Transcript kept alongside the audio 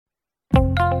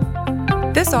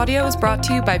This audio is brought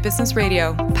to you by Business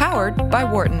Radio, powered by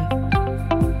Wharton.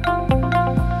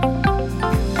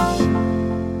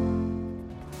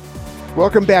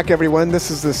 Welcome back, everyone.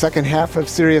 This is the second half of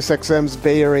SiriusXM's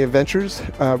Bay Area Ventures.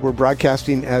 We're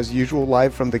broadcasting, as usual,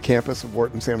 live from the campus of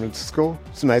Wharton, San Francisco.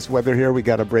 It's nice weather here. We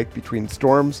got a break between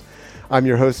storms. I'm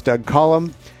your host, Doug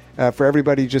Collum. For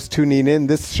everybody just tuning in,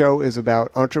 this show is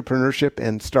about entrepreneurship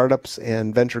and startups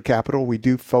and venture capital. We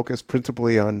do focus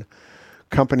principally on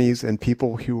companies and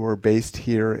people who are based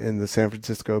here in the San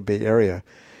Francisco Bay Area.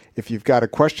 If you've got a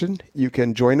question, you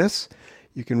can join us.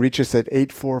 You can reach us at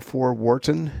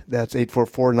 844-WHARTON. That's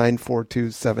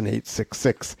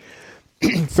 844-942-7866.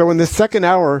 So in the second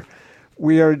hour,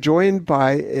 we are joined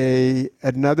by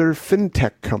another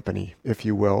fintech company, if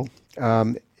you will.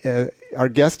 Our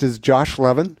guest is Josh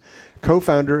Levin,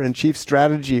 co-founder and chief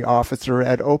strategy officer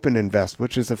at Open Invest,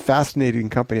 which is a fascinating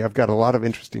company. I've got a lot of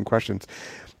interesting questions.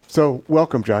 So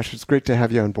welcome, Josh. It's great to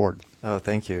have you on board. Oh,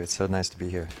 thank you. It's so nice to be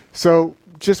here. So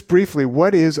just briefly,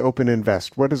 what is Open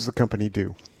Invest? What does the company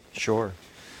do? Sure.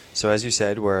 So as you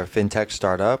said, we're a fintech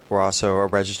startup. We're also a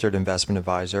registered investment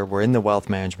advisor. We're in the wealth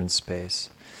management space.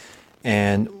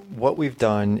 And what we've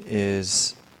done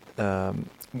is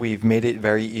we've made it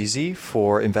very easy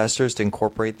for investors to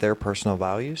incorporate their personal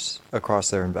values across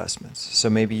their investments. So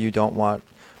maybe you don't want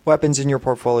weapons in your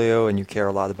portfolio and you care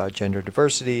a lot about gender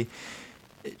diversity.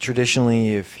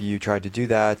 Traditionally, if you tried to do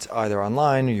that either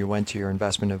online or you went to your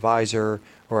investment advisor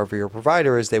or whoever your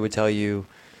provider is, they would tell you,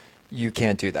 you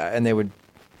can't do that. And they would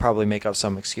probably make up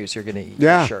some excuse. You're going to eat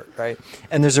your shirt, right?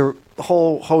 And there's a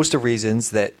whole host of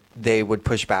reasons that they would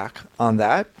push back on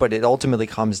that. But it ultimately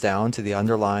comes down to the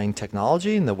underlying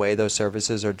technology and the way those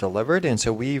services are delivered. And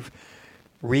so we've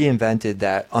reinvented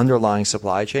that underlying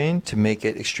supply chain to make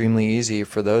it extremely easy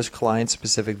for those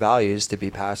client-specific values to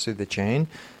be passed through the chain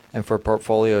and for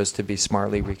portfolios to be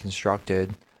smartly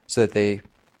reconstructed so that they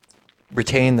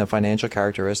retain the financial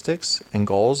characteristics and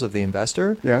goals of the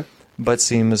investor, but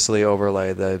seamlessly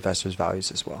overlay the investor's values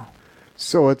as well.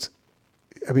 So if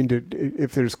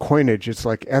there's coinage, it's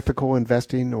like ethical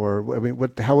investing, or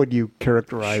how would you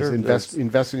characterize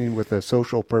investing with a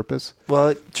social purpose?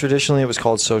 Well, traditionally it was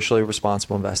called socially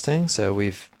responsible investing. So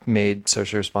we've made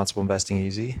socially responsible investing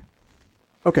easy.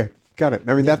 Okay, got it.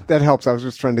 That helps. I was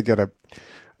just trying to get a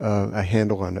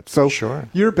handle on it. So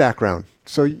your background.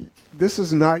 So this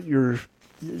is not you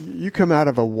come out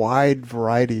of a wide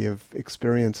variety of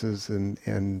experiences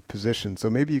and positions. So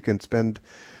maybe you can spend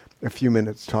a few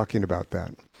minutes talking about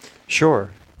that. Sure.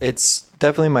 It's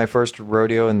definitely my first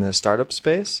rodeo in the startup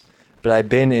space, but I've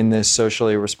been in this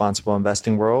socially responsible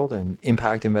investing world and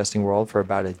impact investing world for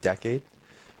about a decade.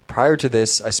 Prior to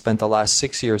this, I spent the last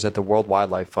 6 years at the World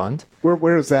Wildlife Fund.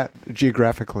 Where is that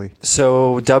geographically?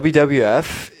 So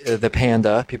WWF, the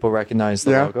panda, people recognize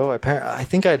the logo. I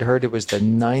think I'd heard it was the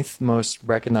 9th most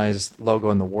recognized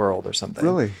logo in the world or something.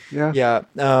 Really? Yeah. Yeah.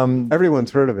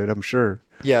 Everyone's heard of it, I'm sure.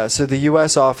 Yeah. So the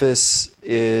U.S. office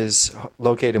is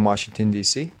located in Washington,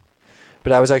 D.C.,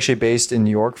 but I was actually based in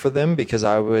New York for them because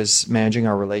I was managing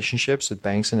our relationships with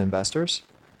banks and investors.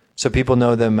 So people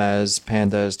know them as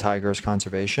pandas, tigers,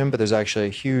 conservation, but there's actually a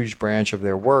huge branch of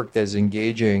their work that is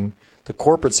engaging the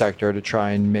corporate sector to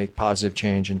try and make positive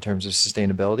change in terms of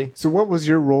sustainability. So what was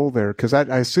your role there? Because I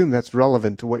assume that's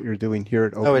relevant to what you're doing here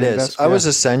at Open Invest. Oh, it is. I was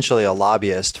essentially a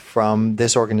lobbyist from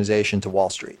this organization to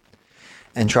Wall Street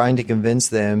and trying to convince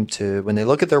them to, when they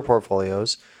look at their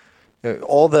portfolios,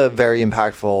 all the very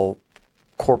impactful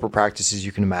corporate practices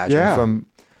you can imagine, from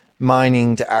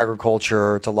mining to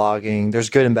agriculture to logging. There's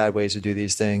good and bad ways to do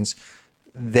these things.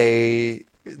 The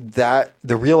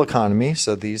real economy,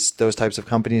 so those types of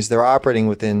companies, they're operating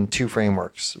within two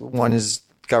frameworks. One is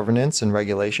governance and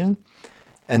regulation,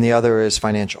 and the other is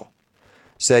financial.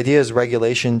 So the idea is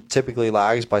regulation typically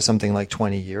lags by something like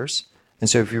 20 years.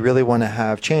 And so if you really want to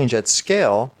have change at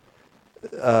scale,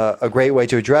 a great way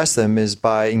to address them is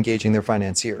by engaging their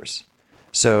financiers.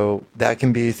 So that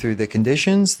can be through the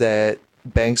conditions that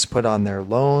banks put on their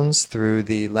loans, through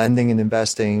the lending and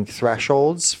investing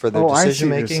thresholds for their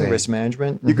decision-making, risk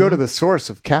management. You go to the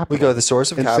source of capital. We go to the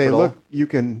source of capital. And say, look, you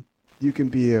can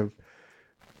be a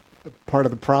part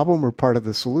of the problem or part of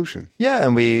the solution. Yeah,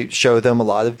 and we show them a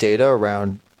lot of data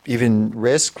around even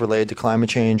risk related to climate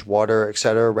change, water, et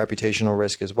cetera, reputational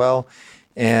risk as well.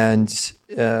 And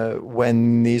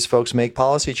when these folks make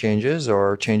policy changes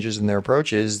or changes in their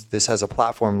approaches, this has a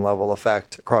platform level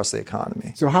effect across the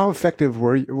economy. So how effective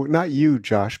were you, not you,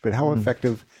 Josh, but how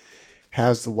effective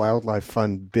has the Wildlife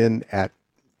Fund been at,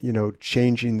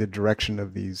 changing the direction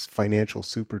of these financial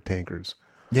super tankers?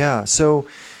 Yeah. So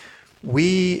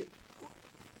we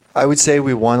I would say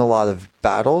we won a lot of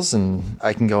battles, and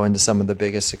I can go into some of the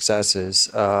biggest successes.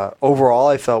 Overall,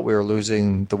 I felt we were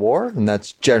losing the war, and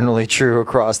that's generally true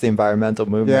across the environmental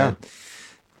movement.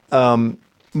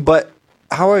 But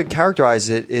how I would characterize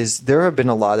it is there have been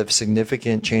a lot of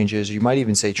significant changes, you might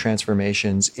even say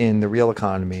transformations in the real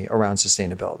economy around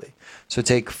sustainability. So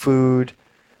take food,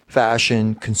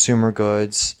 fashion, consumer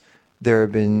goods. There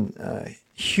have been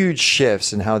huge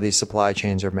shifts in how these supply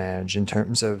chains are managed in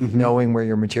terms of knowing where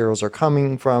your materials are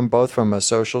coming from, both from a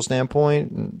social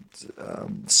standpoint,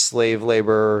 slave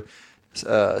labor,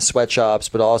 sweatshops,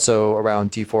 but also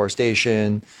around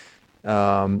deforestation,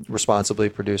 responsibly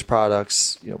produced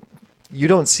products. You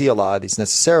don't see a lot of these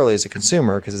necessarily as a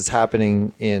consumer because it's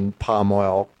happening in palm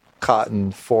oil,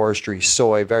 cotton, forestry,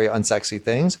 soy, very unsexy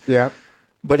things. Yeah.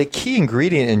 But a key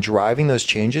ingredient in driving those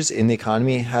changes in the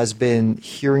economy has been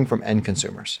hearing from end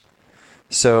consumers.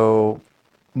 So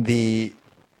the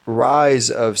rise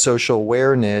of social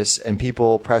awareness and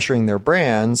people pressuring their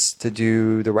brands to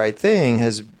do the right thing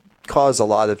has caused a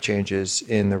lot of changes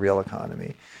in the real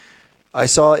economy. I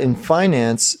saw in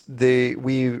finance,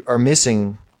 we are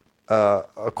missing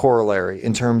a corollary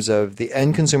in terms of the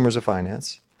end consumers of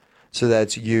finance. So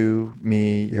that's you,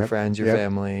 me, your friends, your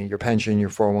family, your pension, your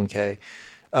 401k.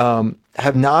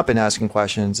 Have not been asking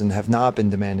questions and have not been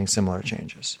demanding similar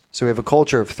changes. So we have a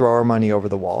culture of throw our money over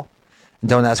the wall and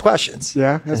don't ask questions.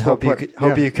 Yeah, and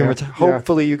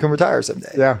hopefully you can retire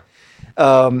someday. Yeah.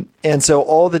 And so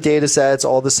all the data sets,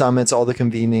 all the summits, all the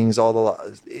convenings, all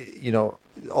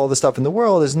the stuff in the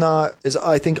world is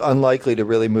I think unlikely to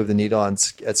really move the needle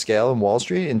at scale in Wall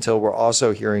Street until we're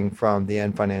also hearing from the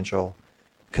end financial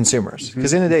consumers.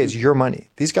 Because in the day, it's your money.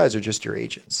 These guys are just your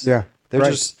agents. Yeah, they're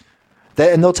just.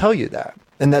 And they'll tell you that.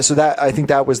 And so I think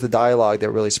that was the dialogue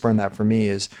that really spurned that for me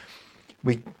is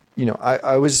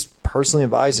I was personally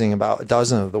advising about a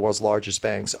dozen of the world's largest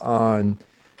banks on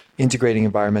integrating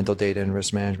environmental data and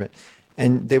risk management.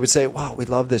 And they would say, wow, we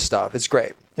love this stuff. It's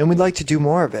great. And we'd like to do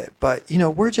more of it. But,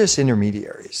 we're just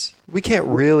intermediaries. We can't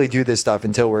really do this stuff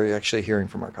until we're actually hearing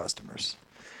from our customers.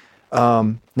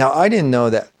 Now, I didn't know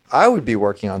that I would be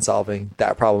working on solving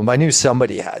that problem. I knew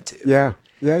somebody had to. Yeah.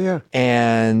 Yeah.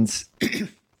 And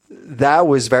that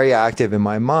was very active in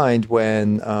my mind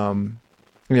when,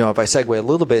 if I segue a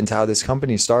little bit into how this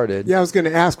company started. Yeah, I was going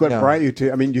to ask what brought you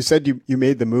to, you said you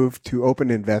made the move to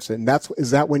Open Invest, and is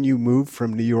that when you moved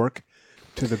from New York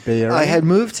to the Bay Area? I had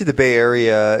moved to the Bay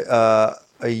Area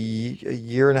a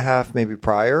year and a half maybe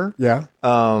prior. Yeah.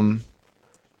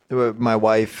 My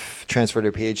wife transferred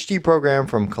her PhD program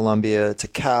from Columbia to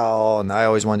Cal, and I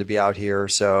always wanted to be out here.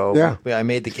 So I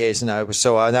made the case, and I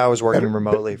was working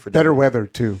remotely for better weather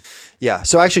too. Yeah.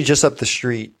 So actually, just up the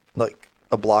street, like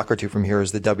a block or two from here,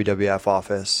 is the WWF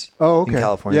office. Oh, okay. In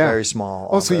California, very small.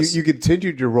 Oh, so you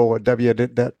continued your role at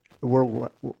that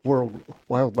World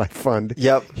Wildlife Fund.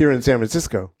 Yep. Here in San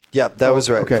Francisco. Yep, that was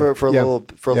right. Okay. For a little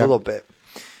bit.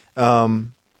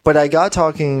 But I got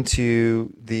talking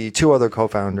to the two other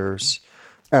co-founders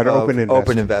at Open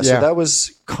Invest. Yeah. So that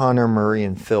was Connor Murray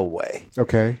and Phil Way.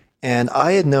 Okay. And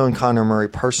I had known Connor Murray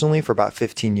personally for about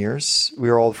 15 years. We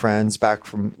were old friends back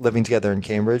from living together in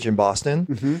Cambridge in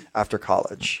Boston after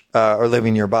college, or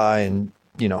living nearby and,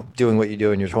 doing what you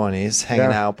do in your 20s, hanging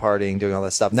out, partying, doing all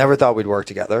that stuff. Never thought we'd work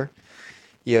together.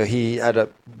 He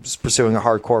was pursuing a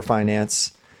hardcore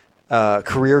finance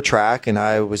career track, and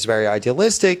I was very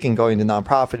idealistic and going to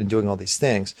nonprofit and doing all these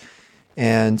things.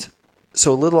 And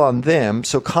so a little on them.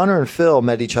 So Connor and Phil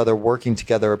met each other working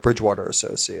together at Bridgewater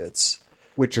Associates.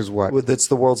 Which is what? It's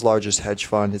the world's largest hedge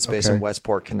fund. It's based in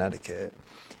Westport, Connecticut.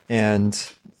 And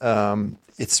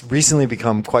it's recently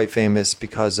become quite famous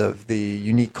because of the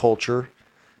unique culture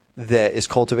that is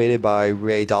cultivated by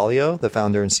Ray Dalio, the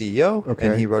founder and CEO. Okay.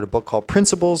 And he wrote a book called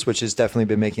Principles, which has definitely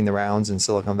been making the rounds in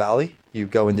Silicon Valley. You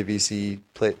go into VC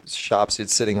shops,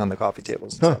 it's sitting on the coffee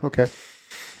tables. Okay.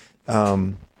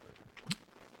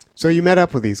 So you met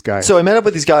up with these guys. So I met up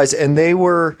with these guys, and they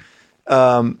were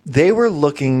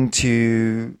looking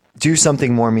to do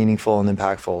something more meaningful and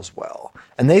impactful as well.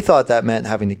 And they thought that meant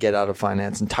having to get out of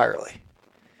finance entirely.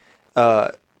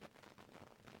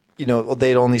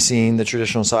 They'd only seen the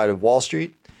traditional side of Wall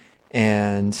Street,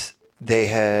 and they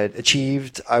had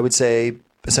achieved, I would say,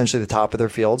 essentially the top of their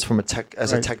fields from a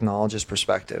technologist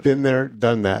perspective. Been there,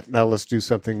 done that. Now let's do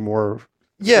something more.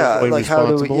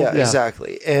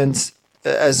 Exactly. And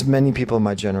as many people in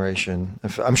my generation,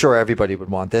 I'm sure everybody would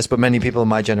want this, but many people in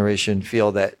my generation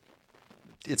feel that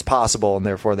it's possible, and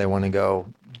therefore they want to go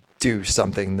do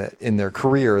something that in their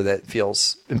career that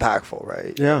feels impactful,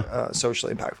 right? Yeah.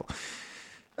 Socially impactful.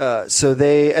 So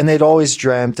they'd always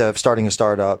dreamt of starting a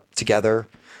startup together,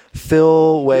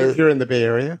 Phil Way. You're in the Bay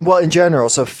Area? Well, in general.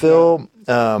 So Phil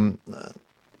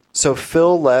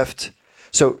left.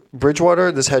 So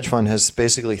Bridgewater, this hedge fund, has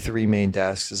basically three main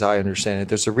desks, as I understand it.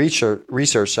 There's the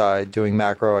research side, doing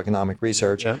macroeconomic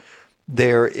research. Yeah.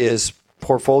 There is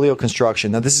portfolio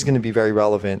construction. Now, this is going to be very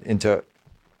relevant into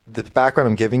the background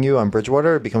I'm giving you on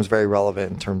Bridgewater. It becomes very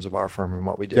relevant in terms of our firm and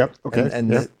what we do. Yep. Okay. And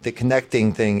Yep. the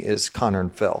connecting thing is Connor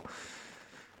and Phil.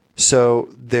 So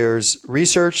there's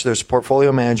research, there's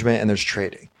portfolio management, and there's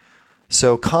trading.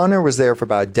 So Connor was there for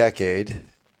about a decade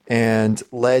and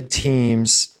led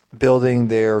teams building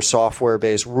their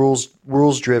software-based,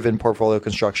 rules-driven portfolio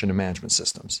construction and management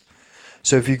systems.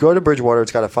 So if you go to Bridgewater,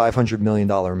 it's got a $500 million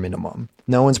minimum.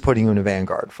 No one's putting you in a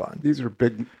Vanguard fund. These are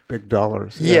big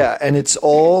dollars. Yeah, and it's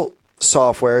all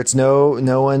software. It's no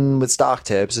one with stock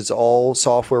tips. It's all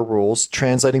software rules,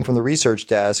 translating from the research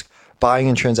desk, buying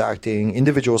and transacting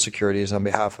individual securities on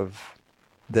behalf of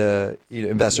the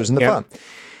investors in the fund.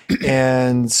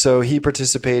 And so he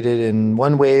participated in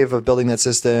one wave of building that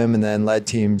system and then led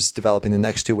teams developing the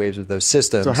next two waves of those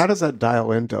systems. So how does that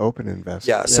dial into Open Invest?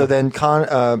 Yeah. So then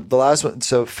the last one,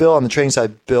 so Phil on the trading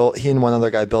side he and one other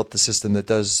guy built the system that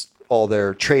does all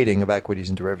their trading of equities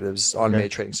and derivatives,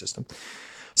 automated trading system.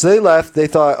 So they left. They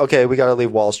thought, okay, we got to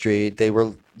leave Wall Street.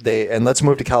 And let's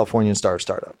move to California and start a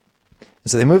startup. And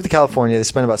so they moved to California. They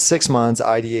spent about 6 months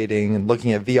ideating and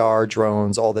looking at VR,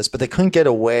 drones, all this, but they couldn't get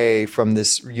away from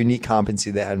this unique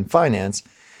competency they had in finance.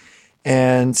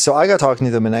 And so I got talking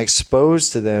to them and I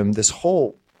exposed to them this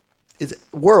whole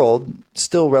world,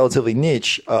 still relatively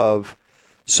niche, of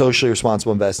socially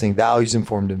responsible investing,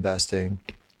 values-informed investing.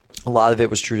 A lot of it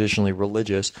was traditionally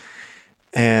religious.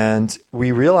 And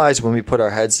we realized when we put our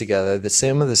heads together that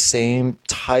some of the same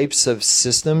types of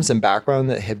systems and background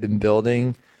that had been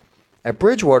building at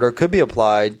Bridgewater could be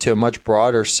applied to a much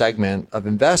broader segment of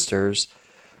investors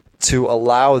to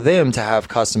allow them to have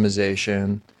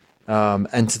customization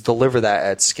and to deliver that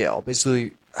at scale.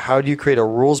 Basically, how do you create a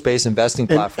rules-based investing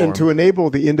platform? And to enable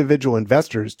the individual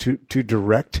investors to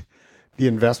direct the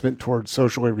investment towards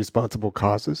socially responsible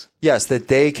causes? Yes, that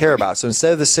they care about. So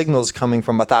instead of the signals coming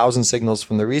from 1,000 signals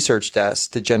from the research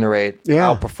desk to generate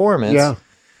outperformance,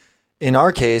 in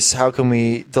our case, how can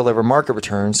we deliver market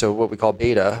returns? So what we call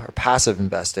beta or passive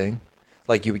investing,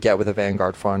 like you would get with a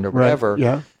Vanguard fund or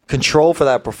whatever, control for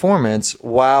that performance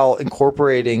while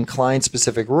incorporating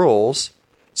client-specific rules.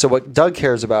 So what Doug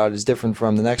cares about is different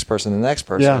from the next person.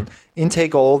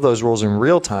 Intake all of those rules in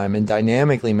real time and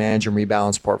dynamically manage and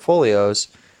rebalance portfolios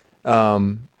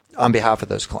on behalf of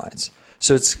those clients.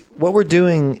 So it's what we're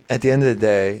doing at the end of the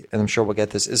day, and I'm sure we'll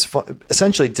get this, is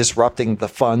essentially disrupting the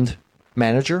fund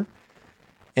manager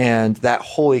and that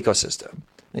whole ecosystem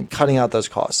and cutting out those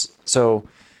costs. So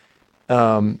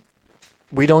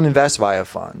we don't invest via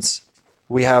funds.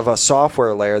 We have a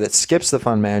software layer that skips the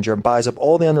fund manager and buys up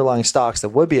all the underlying stocks that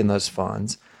would be in those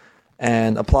funds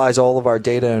and applies all of our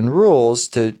data and rules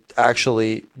to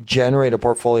actually generate a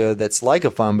portfolio that's like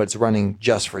a fund, but it's running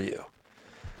just for you.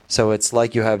 So it's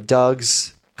like you have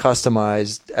Doug's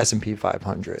customized S&P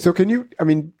 500. So can you,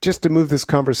 just to move this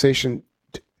conversation,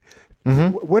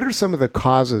 what are some of the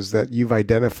causes that you've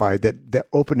identified that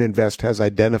Open Invest has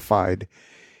identified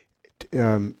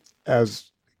as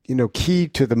key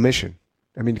to the mission?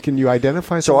 Can you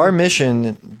identify something? So our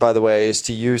mission, by the way, is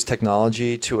to use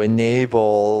technology to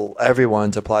enable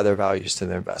everyone to apply their values to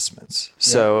their investments.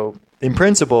 So in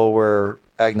principle, we're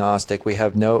agnostic. We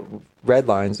have no red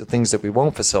lines, things that we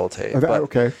won't facilitate. That's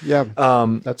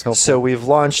helpful. So we've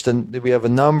launched, we have a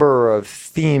number of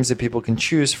themes that people can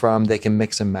choose from. They can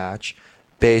mix and match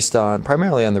based on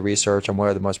primarily on the research on what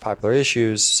are the most popular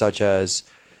issues, such as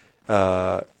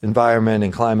environment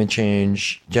and climate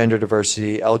change, gender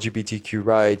diversity, LGBTQ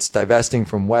rights, divesting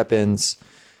from weapons,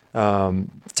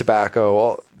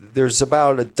 tobacco. There's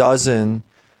about a dozen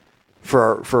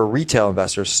for retail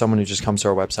investors, someone who just comes to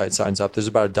our website, signs up. There's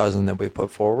about a dozen that we put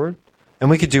forward. And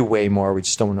we could do way more. We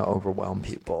just don't want to overwhelm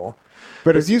people.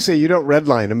 But as you say, you don't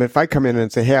redline them. If I come in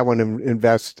and say, hey, I want to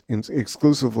invest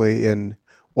exclusively in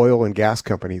oil and gas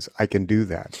companies, I can do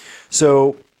that.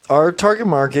 So our target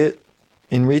market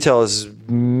in retail is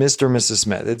Mr. and Mrs.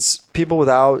 Smith. It's people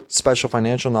without special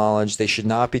financial knowledge. They should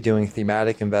not be doing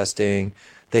thematic investing.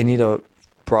 They need a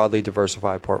broadly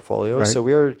diversified portfolio. Right.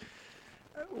 So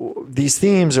these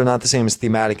themes are not the same as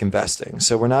thematic investing.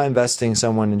 So we're not investing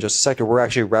someone in just a sector. We're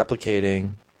actually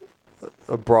replicating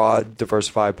a broad,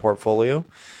 diversified portfolio,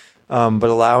 but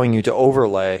allowing you to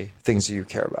overlay things that you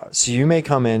care about. So you may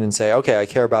come in and say, okay, I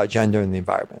care about gender and the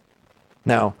environment.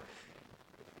 Now,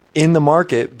 in the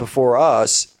market before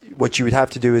us, what you would have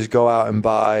to do is go out and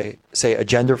buy, say, a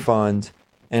gender fund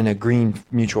and a green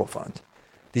mutual fund.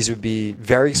 These would be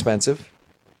very expensive.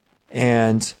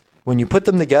 And when you put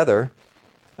them together,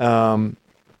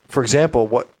 for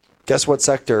example, guess what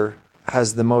sector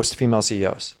has the most female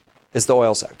CEOs? It's the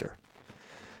oil sector.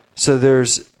 So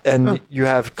you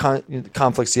have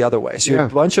conflicts the other way. So you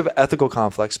have a bunch of ethical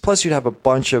conflicts, plus you'd have a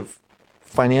bunch of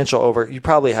financial you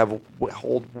probably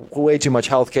hold way too much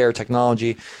healthcare,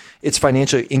 technology. It's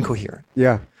financially incoherent.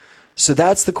 Yeah. So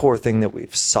that's the core thing that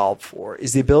we've solved for,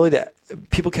 is the ability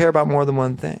people care about more than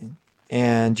one thing,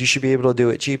 and you should be able to do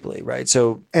it cheaply, right?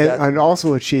 So and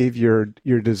also achieve your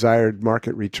desired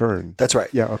market return. That's right.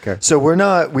 Yeah. Okay. So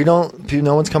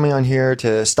no one's coming on here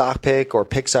to stock pick or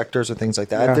pick sectors or things like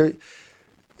that.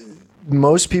 Yeah.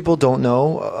 Most people don't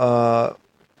know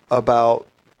about,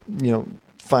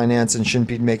 finance and shouldn't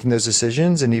be making those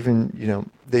decisions, and even,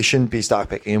 they shouldn't be stock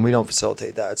picking, and we don't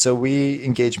facilitate that. So we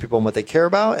engage people in what they care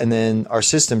about, and then our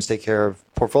systems take care of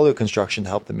portfolio construction to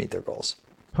help them meet their goals.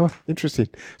 Huh, interesting.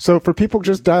 So for people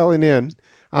just dialing in,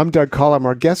 I'm Doug Collum.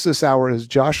 Our guest this hour is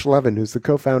Josh Levin, who's the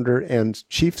co-founder and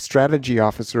chief strategy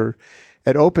officer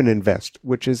at Open Invest,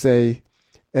 which is a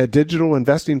digital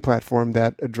investing platform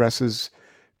that addresses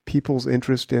people's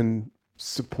interest in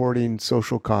supporting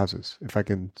social causes, if I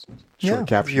can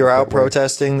capture. You're out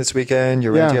protesting this weekend,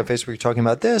 you're ranting on Facebook, you're talking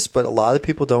about this, but a lot of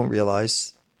people don't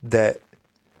realize that,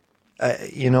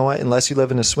 unless you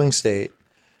live in a swing state,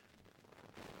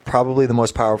 probably the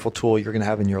most powerful tool you're going to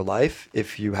have in your life,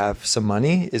 if you have some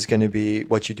money, is going to be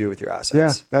what you do with your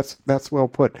assets. Yeah, that's well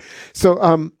put.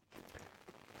 So,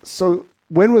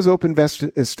 when was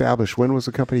OpenVest established? When was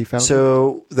the company founded?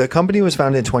 So the company was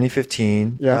founded in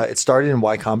 2015. Yeah. It started in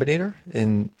Y Combinator,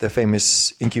 in the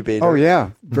famous incubator. Oh,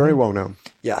 yeah. Very well known.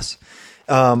 Yes.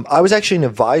 I was actually an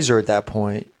advisor at that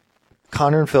point.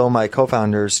 Connor and Phil, my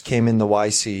co-founders, came in the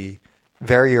YC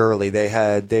very early. They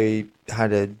had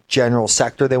a general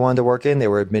sector they wanted to work in. They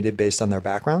were admitted based on their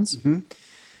backgrounds. Mm-hmm.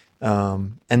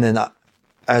 And then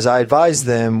as I advised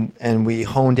them and we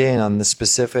honed in on the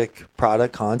specific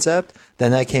product concept,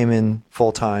 then I came in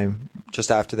full time just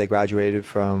after they graduated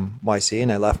from YC,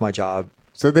 and I left my job.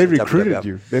 So they recruited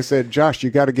you. They said, "Josh,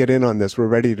 you got to get in on this. We're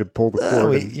ready to pull the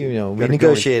cord." We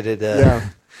negotiated.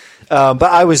 But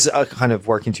I was kind of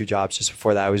working two jobs just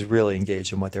before that. I was really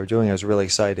engaged in what they were doing. I was really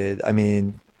excited. I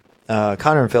mean,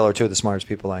 Connor and Phil are two of the smartest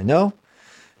people I know,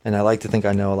 and I like to think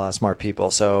I know a lot of smart people.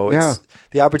 So it's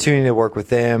the opportunity to work with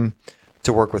them,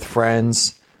 to work with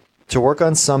friends, to work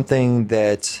on something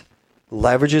that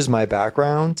leverages my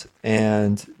background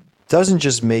and doesn't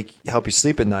just help you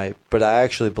sleep at night, but I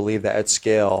actually believe that at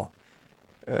scale,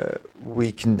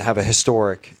 we can have a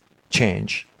historic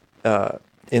change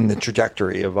in the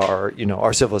trajectory of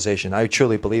our civilization. I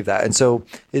truly believe that. And so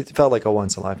it felt like a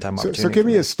once in a lifetime opportunity. So give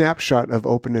me a snapshot of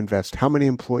Open Invest. How many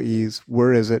employees?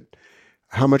 Where is it?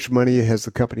 How much money has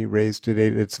the company raised to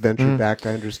date? It's venture backed,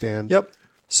 I understand. Yep.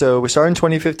 So we started in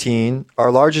 2015.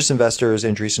 Our largest investor is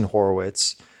Andreessen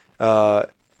Horowitz,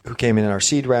 who came in our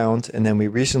seed round. And then we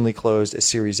recently closed a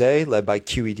Series A led by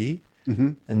QED.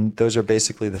 Mm-hmm. And those are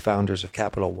basically the founders of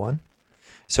Capital One.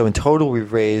 So in total,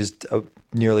 we've raised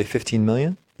nearly $15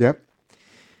 million. Yep.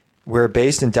 We're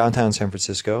based in downtown San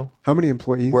Francisco. How many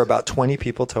employees? We're about 20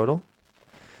 people total.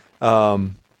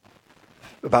 About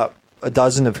a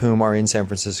dozen of whom are in San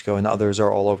Francisco, and others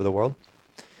are all over the world.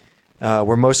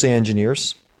 We're mostly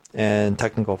engineers and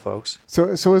technical folks. So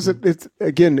is it's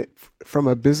again, from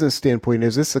a business standpoint,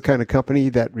 is this the kind of company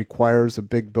that requires a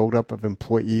big buildup of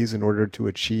employees in order to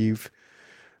achieve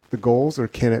the goals, or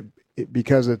can it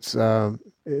because it's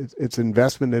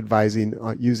investment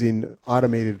advising using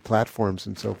automated platforms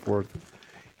and so forth?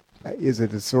 Is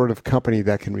it a sort of company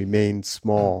that can remain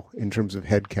small in terms of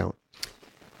headcount?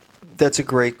 That's a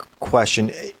great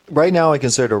question. Right now, I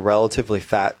consider it a relatively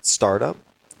fat startup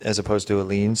as opposed to a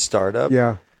lean startup.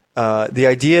 Yeah. The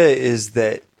idea is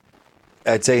that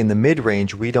I'd say in the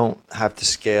mid-range, we don't have to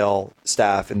scale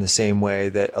staff in the same way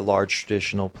that a large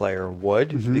traditional player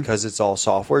would, because it's all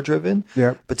software driven.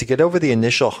 Yeah. But to get over the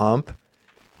initial hump,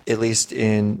 at least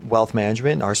in wealth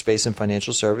management, our space and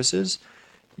financial services,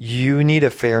 you need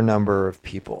a fair number of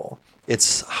people.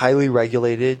 It's highly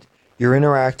regulated. You're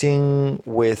interacting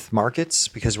with markets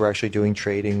because we're actually doing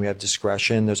trading. We have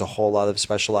discretion. There's a whole lot of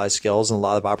specialized skills and a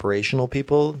lot of operational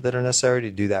people that are necessary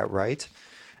to do that right.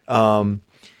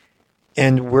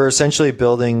 And we're essentially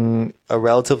building a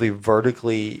relatively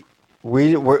vertically.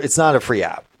 It's not a free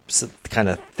app kind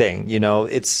of thing.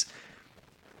 It's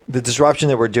the disruption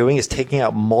that we're doing is taking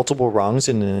out multiple rungs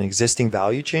in an existing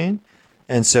value chain,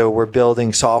 and so we're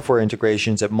building software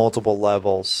integrations at multiple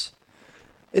levels.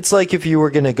 It's like if you were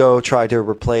going to go try to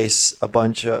replace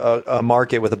a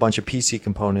market with a bunch of PC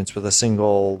components with a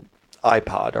single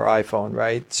iPod or iPhone,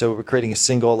 right? So we're creating a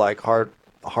single like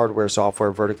hardware,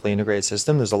 software, vertically integrated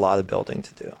system. There's a lot of building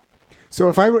to do. So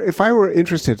if I were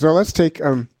interested, so let's take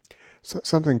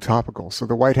something topical. So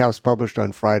the White House published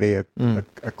on Friday a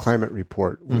climate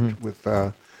report with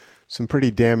some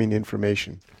pretty damning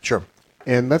information. Sure.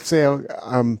 And let's say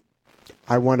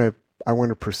I want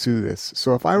to pursue this.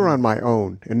 So if I were on my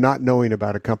own and not knowing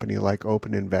about a company like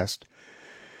Open Invest,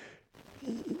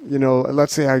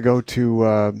 let's say I go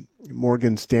to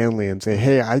Morgan Stanley and say,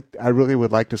 hey, I really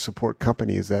would like to support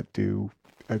companies that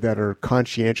are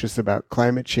conscientious about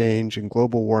climate change and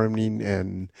global warming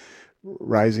and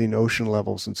rising ocean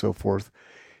levels and so forth.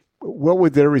 What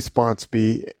would their response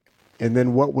be? And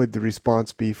then what would the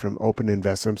response be from Open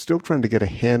Invest? I'm still trying to get a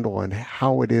handle on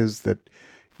how it is that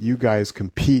you guys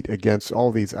compete against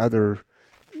all these other,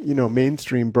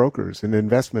 mainstream brokers and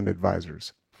investment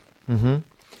advisors. Mm-hmm.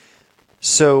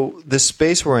 So the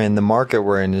space we're in, the market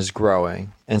we're in is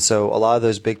growing. And so a lot of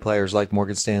those big players like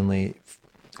Morgan Stanley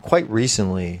quite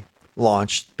recently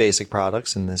launched basic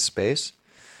products in this space.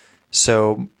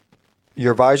 So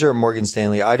your advisor at Morgan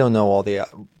Stanley, I don't know all the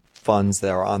funds that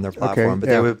are on their platform, but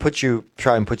they would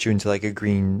try and put you into like a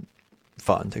green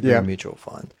fund, a green mutual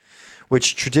fund,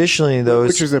 which traditionally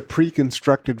which is a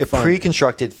pre-constructed fund.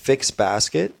 Pre-constructed fixed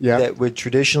basket that would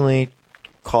traditionally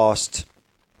cost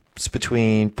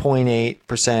between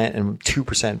 0.8% and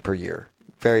 2% per year.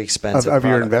 Very expensive of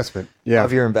your investment. Yeah.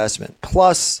 Of your investment.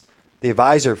 Plus the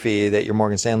advisor fee that your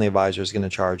Morgan Stanley advisor is going to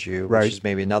charge you, which is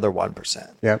maybe another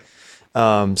 1%. Yeah.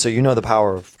 So the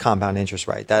power of compound interest,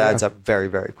 right? That adds up very,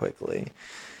 very quickly.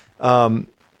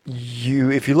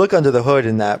 If you look under the hood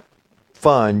in that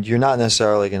fund, you're not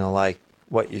necessarily going to like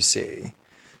what you see.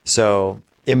 So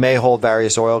it may hold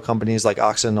various oil companies like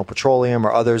Occidental Petroleum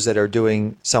or others that are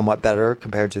doing somewhat better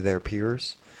compared to their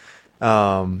peers.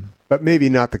 But maybe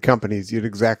not the companies you'd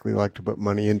exactly like to put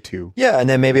money into. Yeah, and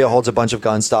then maybe it holds a bunch of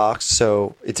gun stocks.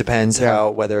 So it depends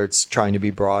whether it's trying to be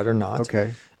broad or not.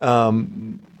 Okay.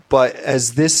 But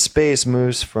as this space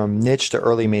moves from niche to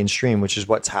early mainstream, which is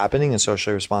what's happening in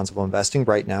socially responsible investing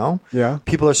right now,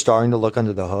 people are starting to look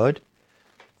under the hood,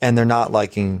 and they're not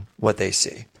liking what they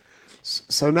see.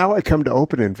 So now I come to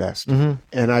Open Invest, and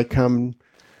I come,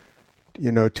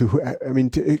 to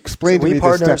explain to me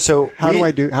this step. So how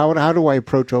do I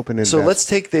approach Open Invest? So let's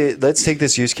take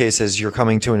this use case as you're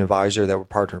coming to an advisor that we're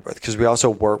partnered with, because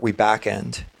we back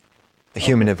end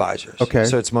human advisors. Okay.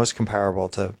 So it's most comparable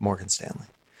to Morgan Stanley.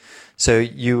 So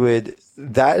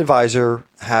that advisor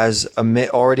has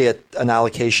already an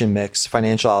allocation mix,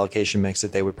 financial allocation mix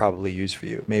that they would probably use for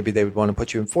you. Maybe they would want to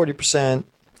put you in 40%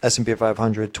 S&P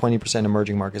 500, 20%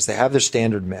 emerging markets. They have their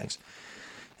standard mix.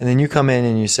 And then you come in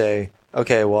and you say,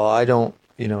 okay, well, I don't,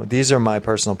 these are my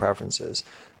personal preferences.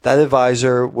 That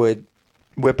advisor would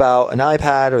whip out an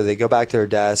iPad or they go back to their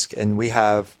desk and we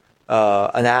have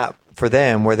an app for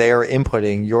them where they are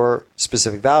inputting your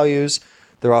specific values.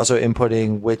 They're also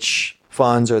inputting which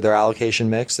funds or their allocation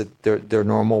mix, that their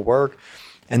normal work,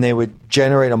 and they would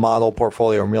generate a model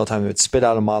portfolio in real time. It would spit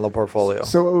out a model portfolio.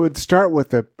 So it would start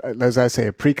with as I say,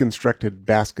 a pre-constructed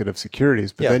basket of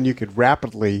securities, but then you could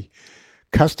rapidly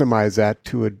customize that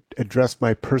to address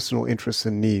my personal interests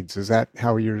and needs. Is that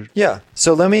how you're? Yeah.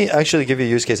 So let me actually give you a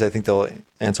use case. I think they'll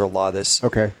answer a lot of this.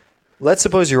 Okay. Let's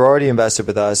suppose you're already invested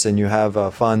with us and you have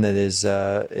a fund that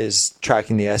is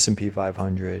tracking the S&P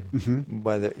 500,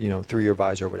 whether through your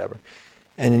advisor or whatever.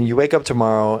 And then you wake up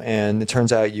tomorrow and it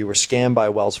turns out you were scammed by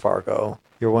Wells Fargo.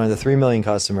 You're one of the 3 million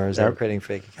customers that are creating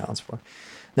fake accounts for.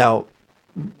 Now,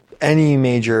 any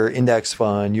major index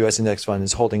fund, U.S. index fund,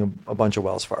 is holding a bunch of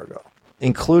Wells Fargo,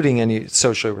 including any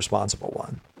socially responsible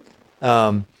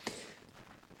one.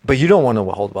 But you don't want to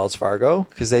hold Wells Fargo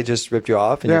because they just ripped you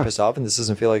off and you're pissed off and this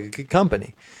doesn't feel like a good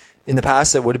company. In the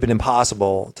past, it would have been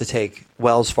impossible to take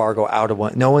Wells Fargo out of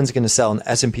one. No one's going to sell an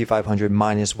S&P 500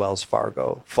 minus Wells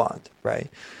Fargo fund, right?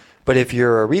 But if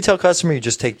you're a retail customer, you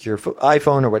just take your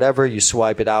iPhone or whatever, you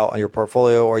swipe it out on your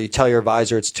portfolio, or you tell your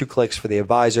advisor it's 2 clicks for the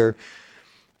advisor.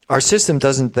 Our system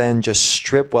doesn't then just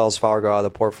strip Wells Fargo out of the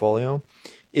portfolio.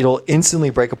 It'll instantly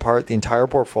break apart the entire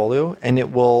portfolio and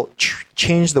it will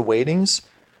change the weightings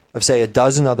of, say, a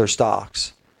dozen other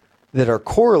stocks that are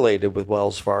correlated with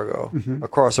Wells Fargo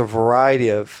across a variety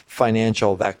of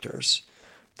financial vectors,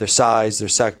 their size, their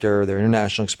sector, their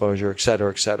international exposure, et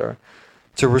cetera,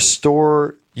 to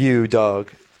restore you,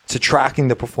 Doug, to tracking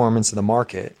the performance of the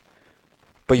market,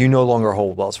 but you no longer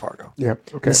hold Wells Fargo. Yeah.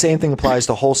 Okay. The same thing applies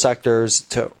to whole sectors,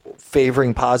 to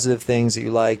favoring positive things that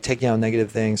you like, taking out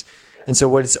negative things. And so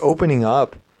what it's opening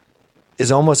up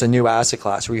is almost a new asset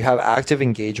class where you have active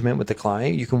engagement with the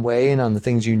client. You can weigh in on the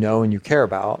things you know and you care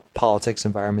about, politics,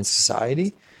 environment,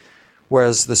 society,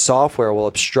 whereas the software will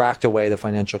abstract away the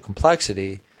financial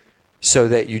complexity so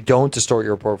that you don't distort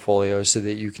your portfolio, so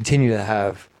that you continue to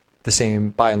have the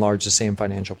same, by and large, the same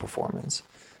financial performance.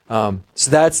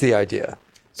 So that's the idea.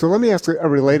 So let me ask a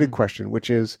related question, which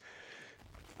is,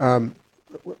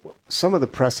 some of the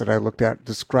press that I looked at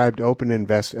described Open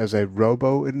Invest as a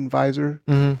robo-advisor,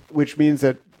 which means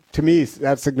that, to me,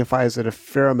 that signifies that a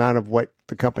fair amount of what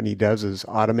the company does is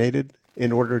automated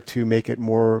in order to make it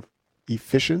more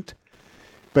efficient.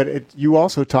 But you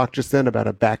also talked just then about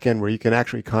a back end where you can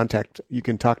actually you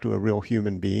can talk to a real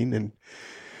human being and,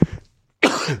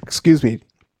 excuse me,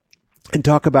 and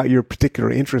talk about your particular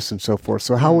interests and so forth.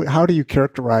 So how do you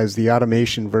characterize the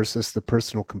automation versus the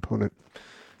personal component?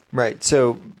 Right.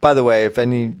 So, by the way, if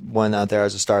anyone out there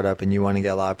has a startup and you want to get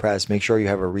a lot of press, make sure you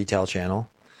have a retail channel.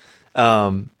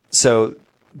 So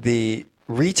the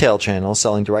retail channel,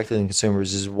 selling directly to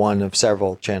consumers, is one of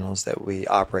several channels that we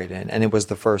operate in, and it was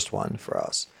the first one for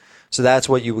us. So that's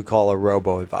what you would call a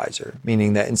robo-advisor,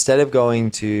 meaning that instead of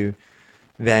going to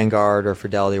Vanguard or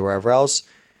Fidelity or wherever else,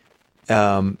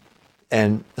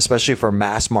 and especially for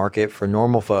mass market, for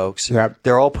normal folks,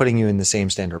 they're all putting you in the same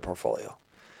standard portfolio.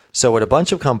 So what a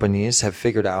bunch of companies have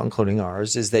figured out, including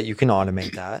ours, is that you can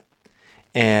automate that,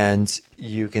 and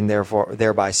you can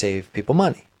thereby save people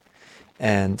money.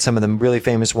 And some of the really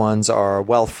famous ones are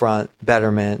Wealthfront,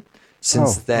 Betterment.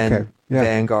 Since then,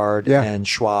 Vanguard and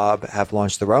Schwab have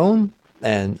launched their own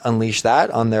and unleashed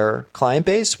that on their client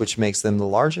base, which makes them the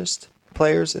largest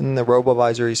players in the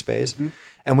robo-advisory space.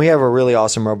 And we have a really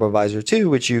awesome robo-advisor too,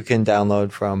 which you can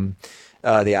download from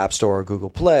the App Store or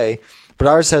Google Play. But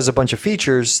ours has a bunch of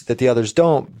features that the others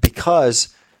don't,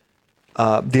 because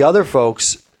the other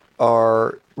folks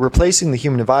are replacing the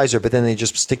human advisor, but then they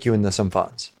just stick you into some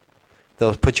funds.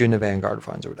 They'll put you into Vanguard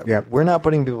funds or whatever. We're not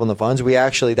putting people in the funds.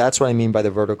 That's what I mean by the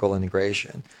vertical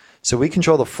integration. So we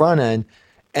control the front end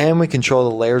and we control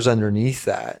the layers underneath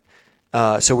that.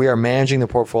 So we are managing the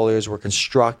portfolios, we're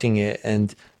constructing it,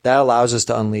 and that allows us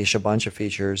to unleash a bunch of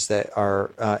features that are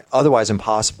otherwise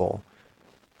impossible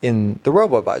in the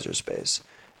robo-advisor space,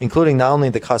 including not only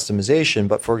the customization,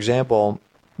 but, for example,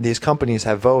 these companies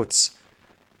have votes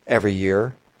every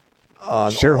year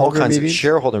on all kinds of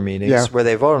shareholder meetings where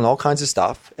they vote on all kinds of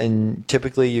stuff. And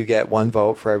typically you get one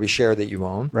vote for every share that you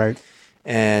own. Right.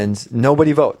 And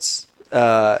nobody votes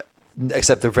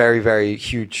except the very, very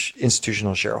huge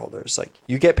institutional shareholders. Like,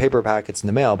 you get paper packets in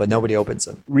the mail, but nobody opens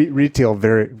them. Retail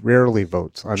very rarely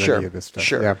votes on any of this stuff.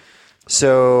 Sure.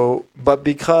 So, but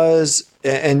because,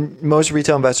 and most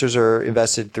retail investors are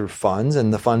invested through funds,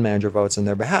 and the fund manager votes on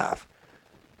their behalf.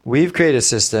 We've created a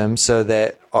system so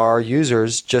that our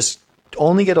users just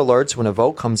only get alerts when a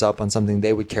vote comes up on something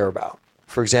they would care about.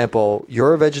 For example,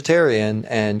 you're a vegetarian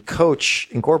and Coach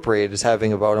Incorporated is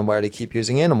having a vote on whether to keep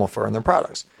using animal fur in their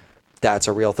products. That's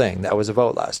a real thing. That was a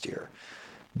vote last year.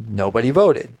 Nobody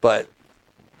voted, but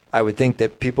I would think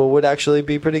that people would actually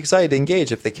be pretty excited to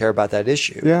engage if they care about that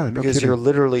issue. Because you're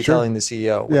literally telling the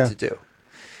CEO what to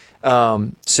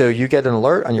do. So you get an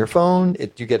alert on your phone.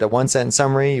 You get a one-sentence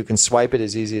summary. You can swipe it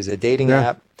as easy as a dating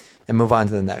app and move on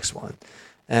to the next one.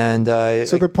 And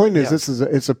so the point is,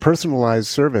 it's a personalized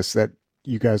service that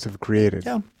you guys have created.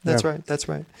 That's right. That's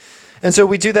right. And so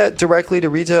we do that directly to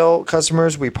retail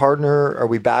customers. We partner, or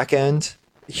we back-end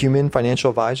human financial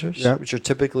advisors, which are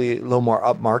typically a little more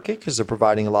upmarket because they're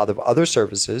providing a lot of other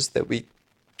services that we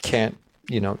can't,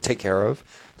 take care of,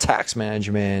 tax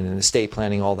management and estate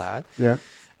planning, all that.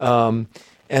 And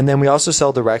then we also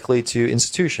sell directly to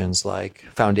institutions like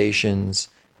foundations,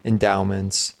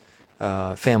 endowments,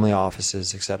 family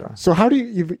offices, et cetera. So how do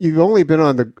you've only been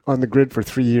on the grid for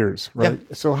 3 years, right?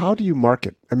 So how do you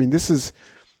market? I mean,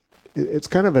 it's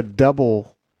kind of a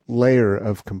double layer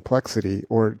of complexity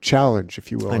or challenge,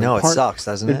 if you will. I know, it sucks,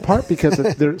 doesn't it? In part because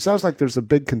it sounds like there's a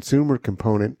big consumer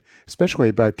component,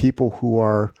 especially by people who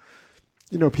are,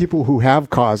 people who have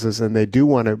causes and they do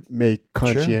want to make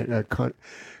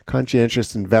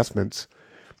conscientious investments,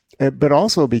 but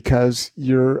also because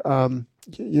you're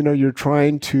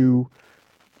trying to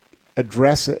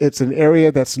address, it's an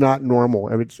area that's not normal.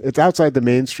 I mean, it's outside the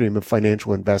mainstream of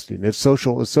financial investing. It's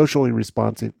socially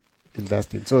responsive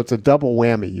investing. So it's a double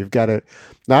whammy. You've got to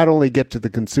not only get to the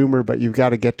consumer, but you've got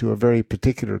to get to a very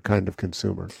particular kind of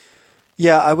consumer.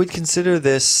 Yeah, I would consider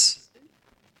this,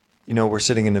 we're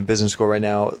sitting in a business school right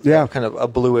now, kind of a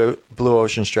blue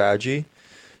ocean strategy.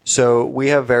 So we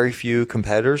have very few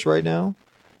competitors right now.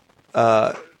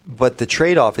 But the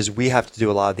trade-off is we have to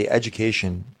do a lot of the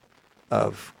education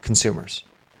of consumers.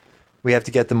 We have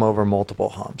to get them over multiple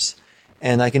humps.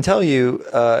 And I can tell you,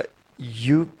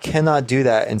 you cannot do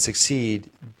that and succeed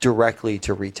directly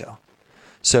to retail.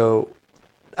 So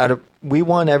we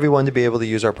want everyone to be able to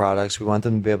use our products. We want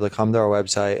them to be able to come to our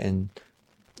website and,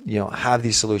 have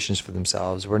these solutions for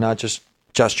themselves. We're not just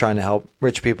trying to help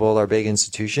rich people or big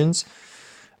institutions,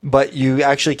 but you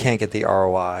actually can't get the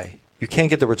ROI. You can't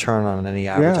get the return on any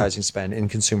advertising spend in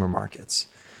consumer markets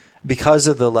because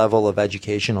of the level of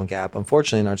educational gap,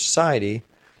 unfortunately, in our society.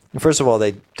 First of all,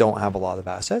 they don't have a lot of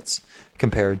assets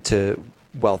compared to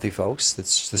wealthy folks.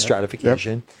 That's the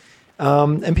stratification.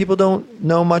 And people don't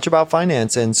know much about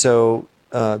finance. And so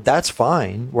that's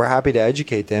fine. We're happy to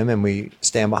educate them and we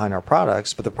stand behind our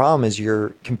products. But the problem is you're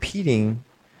competing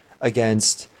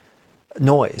against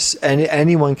noise. And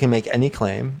anyone can make any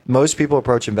claim. Most people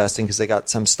approach investing because they got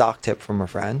some stock tip from a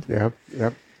friend.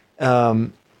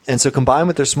 And so combined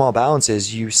with their small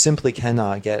balances, you simply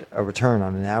cannot get a return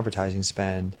on an advertising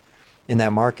spend in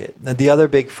that market. Now, the other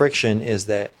big friction is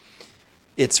that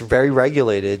it's very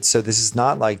regulated. So this is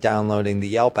not like downloading the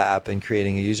Yelp app and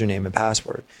creating a username and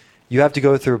password. You have to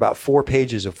go through about 4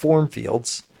 pages of form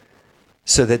fields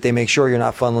so that they make sure you're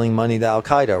not funneling money to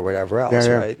Al-Qaeda or whatever else,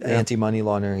 right? Anti-money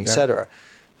laundering, et cetera.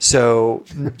 So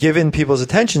given people's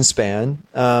attention span,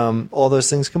 all those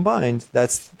things combined,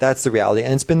 that's the reality.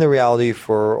 And it's been the reality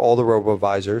for all the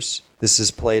robo-advisors. This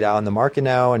is played out in the market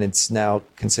now, and it's now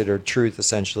considered truth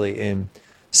essentially in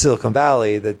Silicon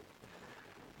Valley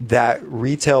that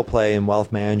retail play in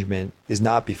wealth management is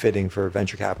not befitting for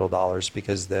venture capital dollars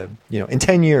because in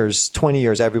 10 years, 20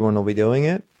 years, everyone will be doing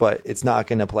it, but it's not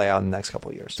going to play out in the next couple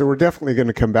of years. So we're definitely going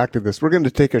to come back to this. We're going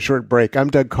to take a short break. I'm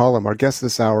Doug Collum. Our guest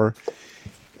this hour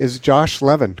is Josh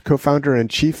Levin, co-founder and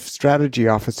chief strategy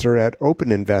officer at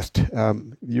Open Invest.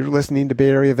 You're listening to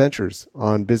Bay Area Ventures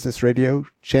on Business Radio,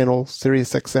 channel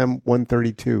Sirius XM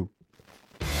 132.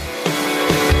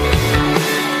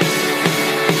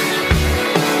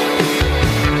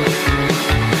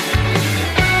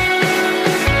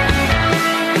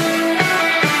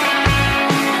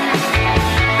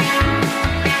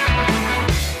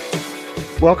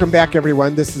 Welcome back,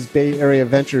 everyone. This is Bay Area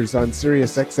Ventures on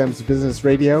Sirius XM's Business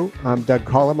Radio. I'm Doug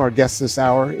Collum. Our guest this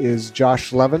hour is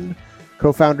Josh Levin,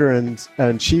 co-founder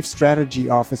and chief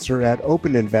strategy officer at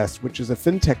Open Invest, which is a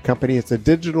fintech company. It's a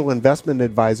digital investment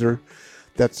advisor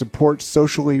that supports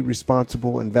socially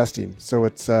responsible investing. So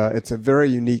it's a very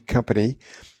unique company.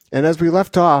 And as we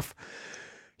left off,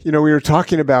 we were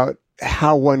talking about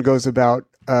how one goes about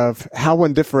of how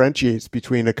one differentiates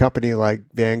between a company like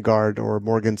Vanguard or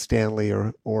Morgan Stanley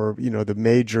or the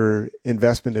major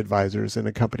investment advisors and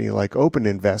a company like Open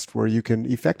Invest, where you can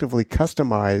effectively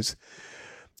customize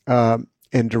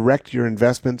and direct your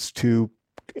investments to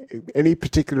any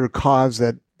particular cause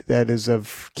that is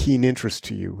of keen interest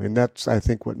to you. And that's, I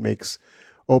think, what makes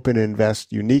Open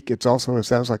Invest unique. It sounds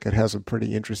like it has a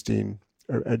pretty interesting,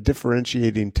 a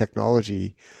differentiating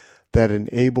technology that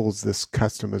enables this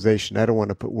customization. I don't want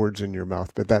to put words in your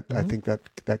mouth, but I think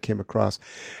that came across.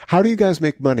 How do you guys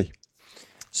make money?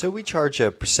 So we charge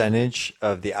a percentage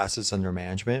of the assets under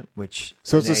management, which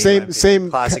so it's the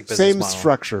same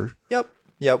structure. Yep.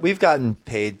 Yeah, we've gotten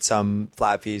paid some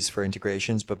flat fees for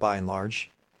integrations, but by and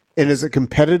large. And is it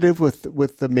competitive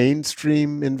with the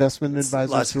mainstream investment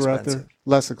advisors who are out there?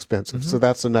 Less expensive. Mm-hmm. So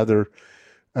that's another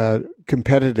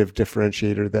competitive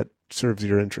differentiator that serves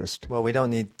your interest. Well, we don't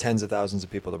need tens of thousands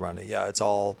of people to run it. Yeah, it's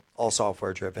all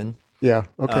software driven. Yeah.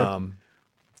 Okay.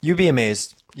 You'd be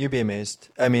amazed.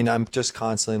 I mean, I'm just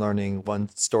constantly learning one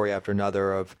story after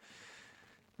another of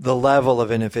the level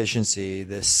of inefficiency,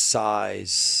 the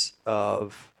size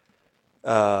of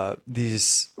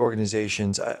these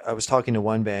organizations. I was talking to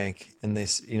one bank, and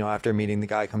this, after a meeting, the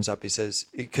guy comes up. He says,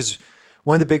 because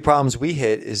one of the big problems we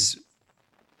hit is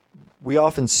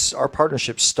our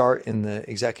partnerships start in the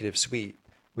executive suite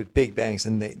with big banks,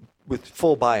 and with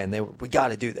full buy-in. We got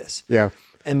to do this. Yeah.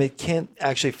 And they can't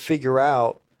actually figure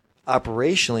out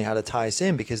operationally how to tie us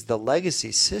in because the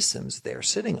legacy systems they're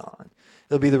sitting on.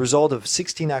 It'll be the result of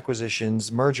 16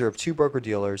 acquisitions, merger of 2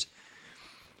 broker-dealers.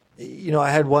 I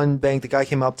had one bank, the guy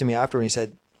came up to me after and he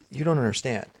said, "You don't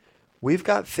understand. We've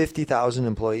got 50,000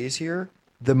 employees here.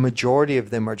 The majority of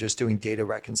them are just doing data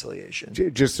reconciliation.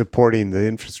 Just supporting the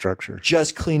infrastructure.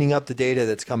 Just cleaning up the data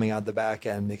that's coming out the back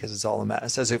end because it's all a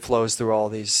mess as it flows through all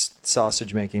these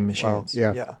sausage-making machines."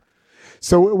 Wow. Yeah.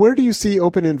 So where do you see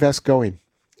Open Invest going?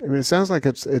 I mean, it sounds like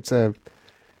it's a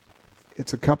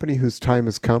company whose time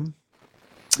has come.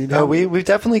 We've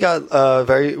definitely got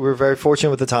we're very fortunate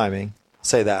with the timing. I'll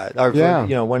say that.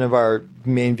 One of our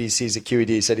main VCs at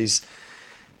QED said he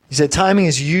said timing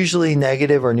is usually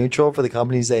negative or neutral for the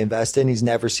companies they invest in. He's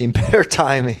never seen better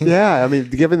timing. Yeah, I mean,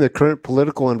 given the current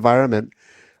political environment,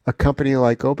 a company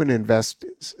like Open Invest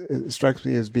strikes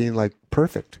me as being like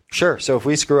perfect. Sure. So if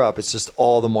we screw up, it's just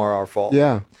all the more our fault.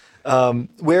 Yeah.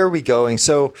 Where are we going?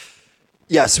 So,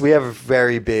 yes, we have a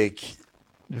very big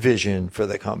vision for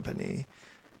the company.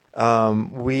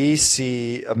 We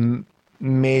see a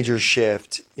major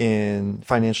shift in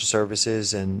financial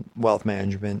services and wealth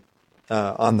management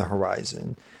on the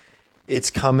horizon. It's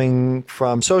coming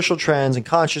from social trends and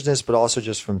consciousness, but also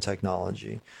just from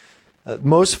technology.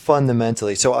 Most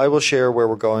fundamentally, so I will share where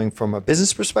we're going from a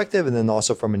business perspective and then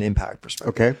also from an impact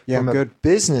perspective. Okay. Yeah, from good. a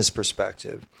business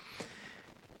perspective,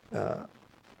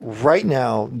 right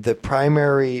now, the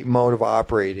primary mode of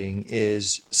operating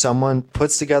is someone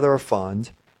puts together a fund,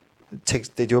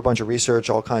 they do a bunch of research,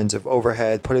 all kinds of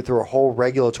overhead, put it through a whole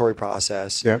regulatory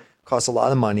process, costs a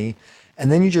lot of money,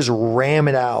 and then you just ram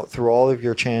it out through all of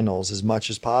your channels as much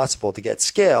as possible to get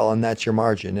scale, and that's your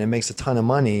margin. And it makes a ton of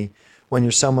money when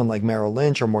you're someone like Merrill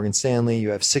Lynch or Morgan Stanley.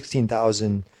 You have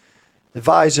 16,000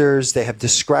 advisors. They have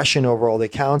discretion over all the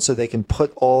accounts, so they can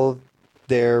put all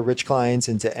their rich clients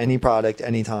into any product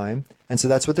anytime. And so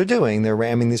that's what they're doing. They're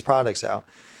ramming these products out.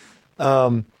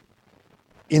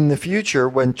 In the future,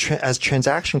 when as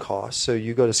transaction costs, so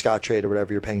you go to Scottrade or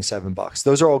whatever, you're paying $7.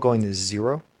 Those are all going to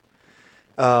zero.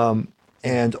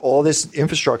 And all this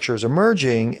infrastructure is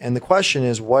emerging. And the question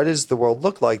is, what does the world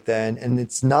look like then? And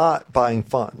it's not buying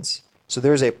funds. So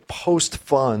there's a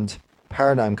post-fund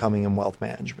paradigm coming in wealth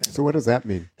management. So what does that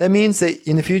mean? That means that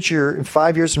in the future, in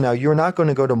 5 years from now, you're not going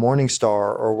to go to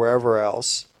Morningstar or wherever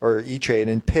else or E-Trade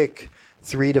and pick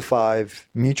 3 to 5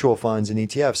 mutual funds and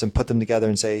ETFs and put them together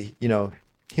and say,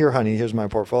 here, honey, here's my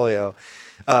portfolio.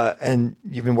 And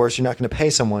even worse, you're not going to pay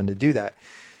someone to do that.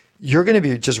 You're going to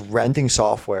be just renting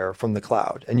software from the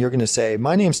cloud. And you're going to say,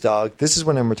 my name's Doug. This is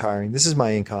when I'm retiring. This is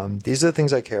my income. These are the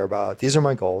things I care about. These are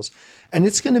my goals. And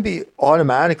it's going to be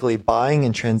automatically buying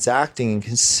and transacting and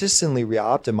consistently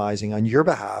re-optimizing on your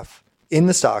behalf in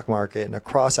the stock market and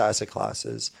across asset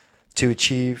classes to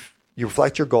achieve, you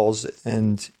reflect your goals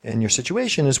and your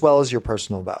situation as well as your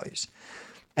personal values.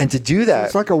 And to do that,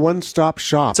 it's like a one-stop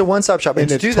shop. It's a one-stop shop.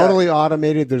 And it's totally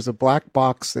automated. There's a black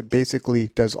box that basically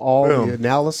does all the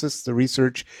analysis, the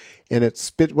research, and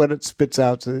what it spits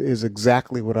out is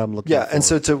exactly what I'm looking for. Yeah, and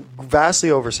so to vastly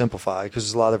oversimplify, because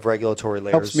there's a lot of regulatory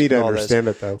layers. Helps me to understand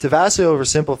it, though. To vastly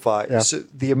oversimplify, so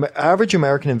the average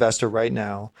American investor right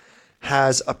now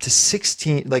has up to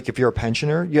 16, like if you're a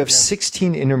pensioner, you have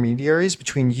 16 intermediaries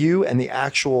between you and the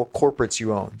actual corporates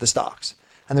you own, the stocks.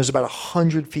 And there's about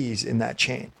 100 fees in that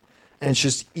chain. And it's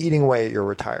just eating away at your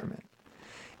retirement.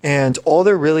 And all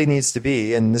there really needs to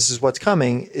be, and this is what's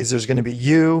coming, is there's going to be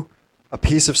you, a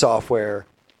piece of software,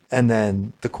 and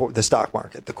then the stock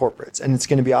market, the corporates. And it's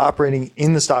going to be operating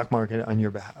in the stock market on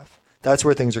your behalf. That's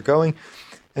where things are going.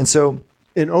 And so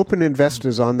Open Invest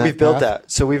is on that we've built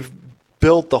that. So we've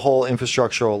built the whole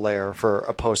infrastructural layer for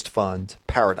a post-fund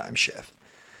paradigm shift.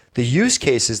 The use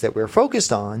cases that we're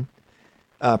focused on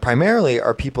primarily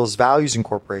are people's values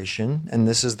incorporation, and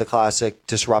this is the classic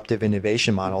disruptive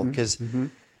innovation model, because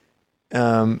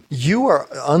you are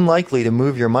unlikely to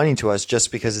move your money to us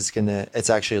just because it's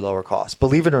actually lower cost.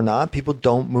 Believe it or not, people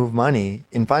don't move money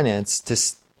in finance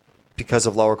because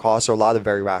of lower costs or a lot of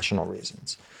very rational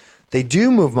reasons. They do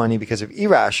move money because of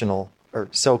irrational or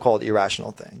so-called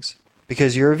irrational things.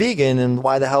 Because you're a vegan, and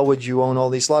why the hell would you own all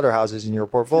these slaughterhouses in your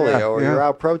portfolio? Or you're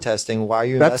out protesting. Why are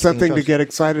you investing? That's something to get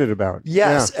excited about.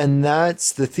 Yes, and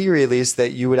that's the theory, at least,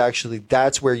 that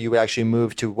that's where you would actually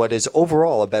move to what is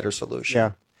overall a better solution.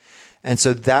 Yeah. And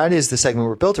so that is the segment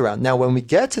we're built around. Now, when we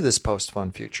get to this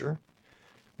post-fund future,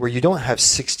 where you don't have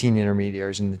 16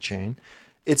 intermediaries in the chain,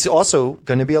 it's also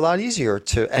going to be a lot easier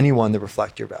to anyone to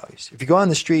reflect your values. If you go on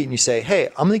the street and you say, hey,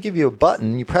 I'm going to give you a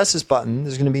button, you press this button,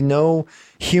 there's going to be no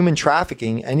human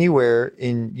trafficking anywhere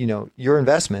in your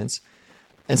investments,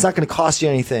 and it's not going to cost you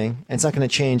anything, and it's not going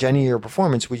to change any of your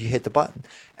performance when you hit the button.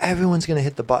 Everyone's going to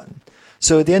hit the button.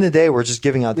 So at the end of the day, we're just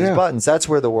giving out these buttons. That's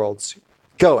where the world's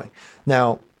going.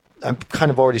 Now, I'm kind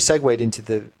of already segued into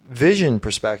the vision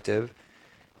perspective,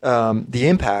 the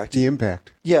impact. The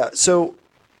impact. Yeah, so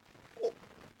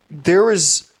there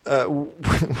is,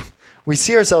 we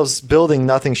see ourselves building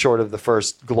nothing short of the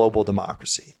first global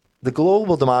democracy. The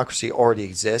global democracy already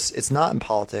exists. It's not in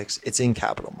politics. It's in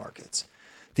capital markets.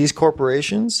 These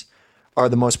corporations are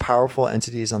the most powerful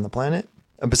entities on the planet,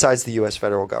 besides the U.S.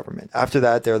 federal government. After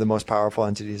that, they're the most powerful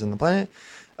entities on the planet.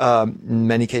 In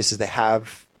many cases, they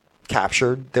have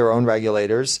captured their own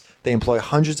regulators. They employ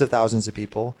hundreds of thousands of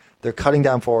people. They're cutting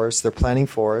down forests. They're planting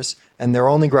forests, and they're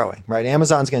only growing, right?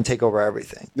 Amazon's going to take over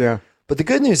everything. Yeah. But the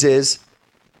good news is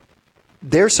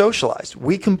they're socialized.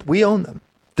 We own them.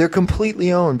 They're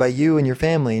completely owned by you and your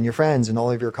family and your friends and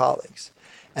all of your colleagues.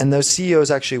 And those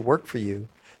CEOs actually work for you.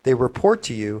 They report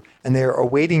to you, and they are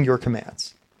awaiting your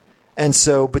commands. And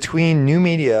so between new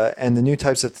media and the new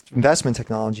types of investment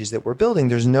technologies that we're building,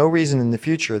 there's no reason in the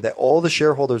future that all the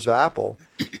shareholders of Apple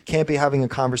can't be having a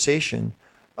conversation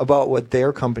about what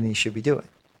their company should be doing.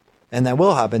 And that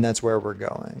will happen. That's where we're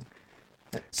going.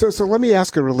 So let me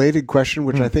ask a related question,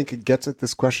 which I think it gets at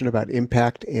this question about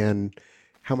impact and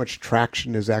how much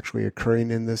traction is actually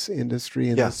occurring in this industry,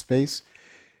 in this space.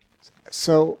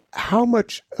 So how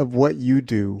much of what you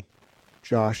do,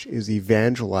 Josh, is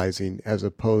evangelizing as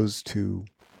opposed to,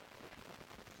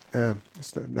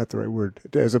 it's not the right word,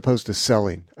 as opposed to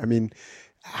selling? I mean,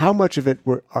 how much of it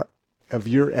of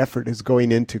your effort is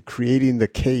going into creating the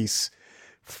case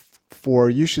for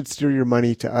you should steer your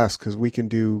money to us because we can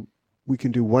do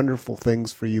wonderful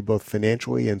things for you both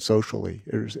financially and socially,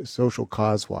 or social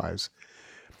cause-wise?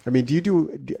 I mean, do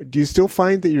you still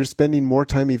find that you're spending more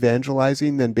time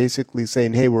evangelizing than basically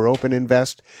saying, "Hey, we're open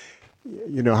invest.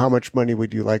 You know, how much money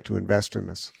would you like to invest in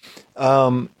this?"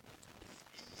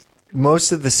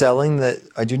 Most of the selling that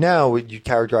I do now would you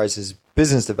characterize as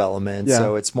business development. Yeah.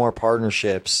 So it's more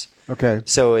partnerships. Okay.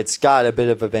 So it's got a bit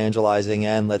of evangelizing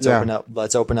and let's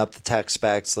open up the tech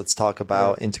specs. Let's talk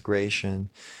about integration.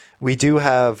 We do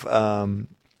have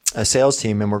a sales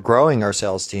team, and we're growing our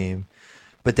sales team,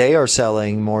 but they are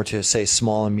selling more to, say,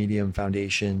 small and medium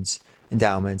foundations,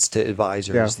 endowments, to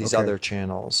advisors, these other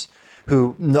channels,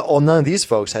 who none of these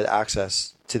folks had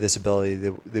access to this ability,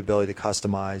 the ability to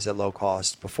customize at low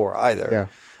cost before either.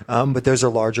 Yeah. But those are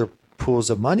larger pools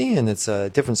of money, and it's a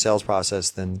different sales process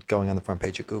than going on the front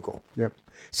page of Google. Yep.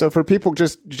 So for people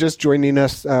just joining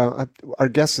us, our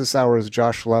guest this hour is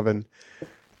Josh Levin,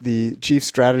 the Chief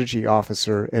Strategy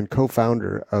Officer and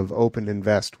co-founder of Open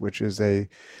Invest, which is a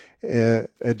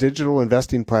digital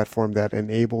investing platform that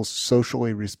enables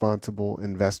socially responsible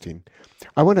investing.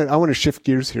 I want to shift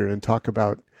gears here and talk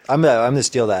about. I'm gonna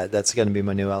steal that. That's going to be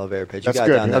my new elevator pitch. That's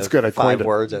good. That's good. I 5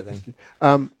 words, I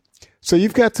think. So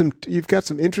you've got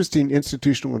some interesting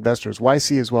institutional investors.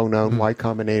 YC is well known. Y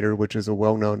Combinator, which is a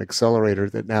well known accelerator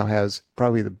that now has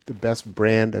probably the best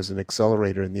brand as an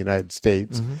accelerator in the United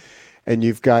States. And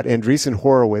you've got Andreessen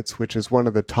Horowitz, which is one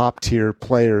of the top tier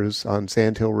players on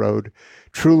Sand Hill Road,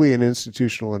 truly an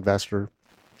institutional investor.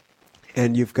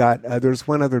 And you've got there's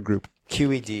one other group,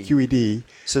 QED.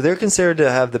 So they're considered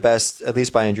to have the best, at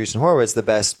least by Andreessen Horowitz, the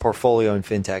best portfolio in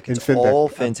fintech. It's all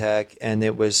fintech, and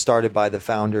it was started by the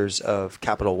founders of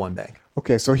Capital One Bank.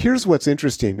 Okay, so here's what's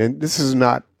interesting, and this is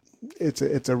not, it's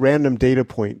a random data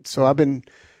point. So I've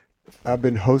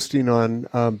been hosting on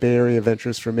Bay Area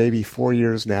Ventures for maybe 4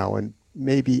 years now, and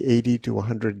maybe 80 to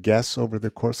 100 guests over the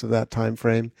course of that time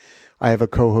frame. I have a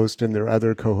co-host, and there are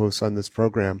other co-hosts on this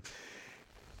program.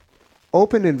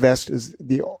 Open Invest is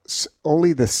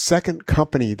only the second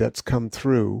company that's come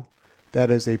through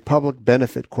that is a public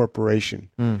benefit corporation,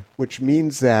 which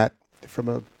means that from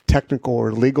a technical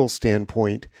or legal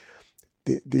standpoint,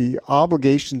 the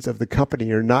obligations of the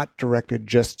company are not directed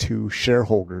just to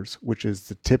shareholders, which is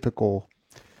the typical,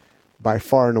 by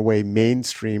far and away,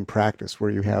 mainstream practice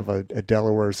where you have a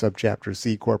Delaware subchapter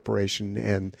C corporation,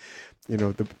 and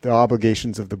the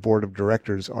obligations of the board of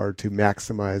directors are to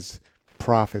maximize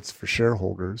profits for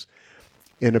shareholders.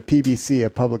 In a PBC, a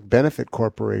public benefit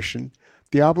corporation,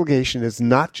 the obligation is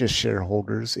not just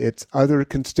shareholders, it's other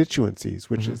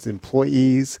constituencies, which is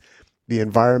employees, the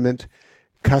environment,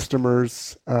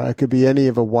 customers. It could be any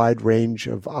of a wide range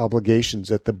of obligations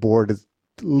that the board is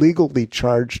legally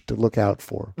charged to look out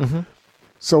for.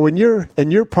 So when you're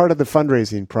part of the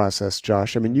fundraising process,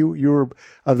 Josh, I mean, you're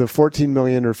of the 14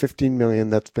 million or 15 million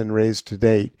that's been raised to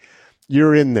date,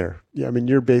 you're in there. Yeah, I mean,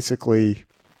 you're basically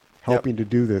helping to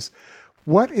do this.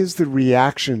 What is the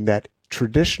reaction that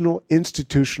traditional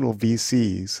institutional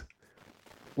VCs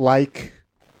like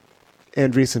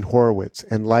Andreessen Horowitz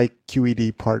and like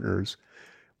QED Partners,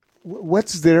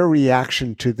 what's their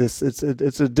reaction to this? It's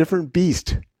a different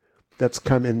beast that's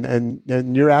come in,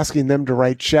 and you're asking them to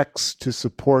write checks to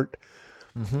support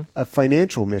a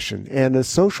financial mission and a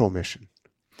social mission.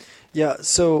 Yeah,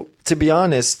 so to be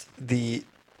honest, the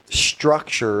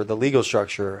legal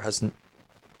structure hasn't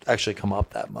actually come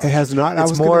up that much. It has not. I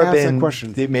was more going to ask been that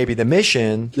question. Maybe the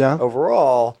mission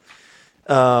overall.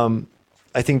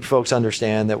 I think folks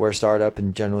understand that we're a startup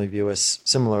and generally view us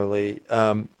similarly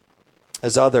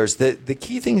as others. The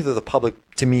key thing with the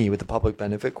public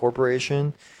benefit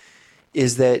corporation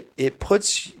is that it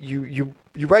puts you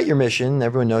write your mission,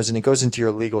 everyone knows, and it goes into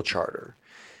your legal charter.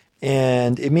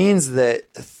 And it means that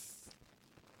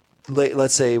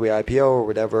let's say we IPO or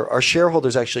whatever, our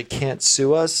shareholders actually can't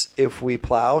sue us if we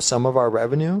plow some of our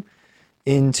revenue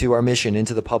into our mission,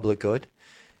 into the public good,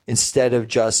 instead of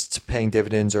just paying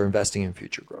dividends or investing in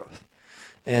future growth.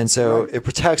 And so it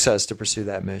protects us to pursue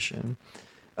that mission.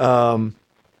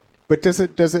 But does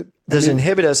it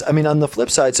inhibit us? I mean, on the flip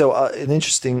side, so an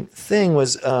interesting thing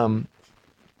was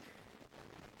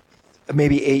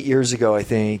maybe 8 years ago, I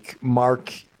think,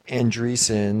 Mark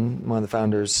Andreessen, one of the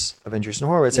founders of Andreessen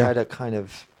Horowitz, had a kind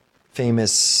of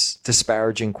famous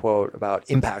disparaging quote about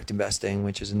impact investing,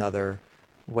 which is another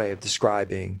way of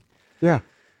describing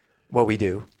what we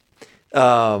do.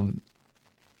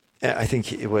 I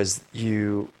think it was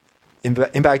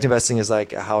impact investing is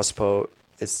like a houseboat.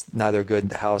 It's neither a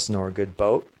good house nor a good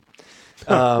boat.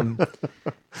 And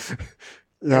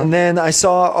then I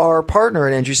saw our partner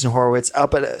at Andreessen Horowitz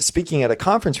speaking at a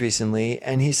conference recently,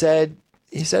 and he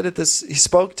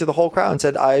spoke to the whole crowd and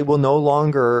said, I will no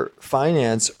longer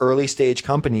finance early stage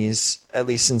companies, at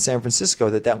least in San Francisco,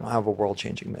 that don't have a world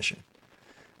changing mission.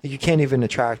 You can't even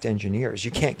attract engineers. You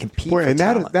can't compete for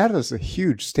talent. That is a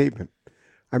huge statement.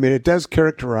 I mean, it does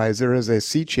characterize, there is a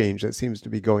sea change that seems to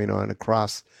be going on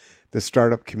across the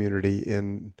startup community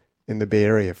in the Bay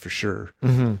Area for sure.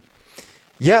 Mm-hmm.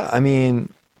 Yeah, I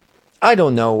mean, I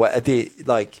don't know if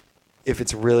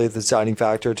it's really the deciding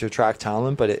factor to attract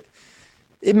talent, but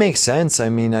it makes sense. I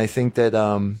mean, I think that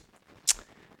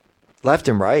left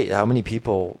and right, how many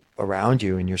people around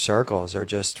you in your circles are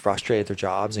just frustrated at their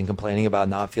jobs and complaining about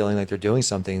not feeling like they're doing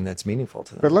something that's meaningful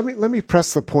to them. But let me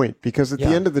press the point, because at the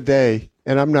end of the day,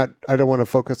 and I don't want to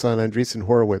focus on Andreessen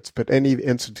Horowitz, but any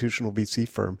institutional VC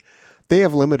firm, they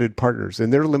have limited partners,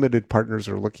 and their limited partners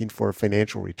are looking for a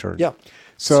financial return. Yeah.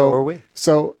 So are we.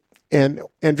 And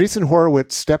Andreessen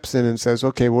Horowitz steps in and says,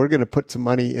 okay, we're going to put some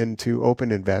money into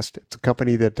Open Invest. It's a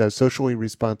company that does socially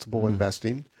responsible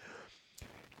investing.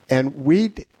 And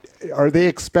are they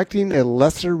expecting a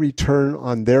lesser return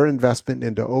on their investment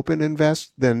into Open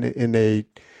Invest than in a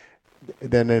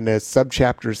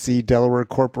subchapter C Delaware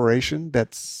corporation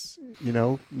that's,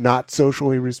 not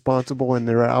socially responsible in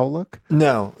their outlook?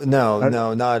 No,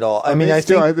 not at all. I mean, I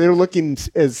think they're looking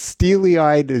as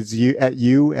steely-eyed at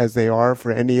you as they are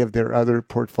for any of their other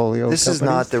portfolio This companies? is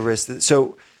not the risk.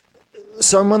 So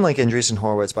someone like Andreessen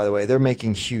Horowitz, by the way, they're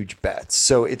making huge bets.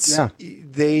 So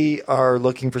they are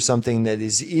looking for something that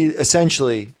is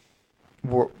essentially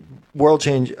world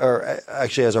change, or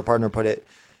actually, as our partner put it,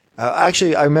 I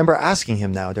remember asking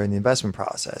him now during the investment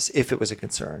process if it was a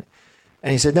concern.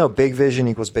 And he said, no, big vision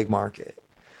equals big market.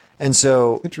 And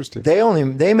so interesting.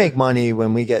 They make money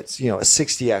when we get, a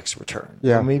 60x return.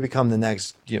 Yeah. When we become the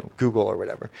next, Google or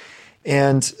whatever.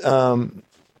 And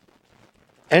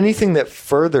anything that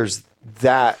furthers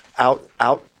that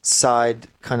outside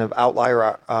kind of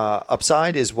outlier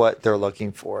upside is what they're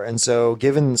looking for. And so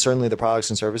given certainly the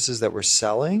products and services that we're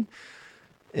selling,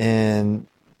 and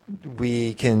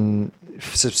we can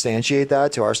substantiate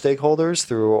that to our stakeholders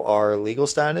through our legal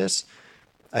status,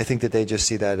 I think that they just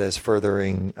see that as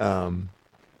furthering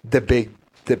the big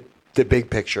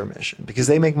picture mission, because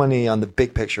they make money on the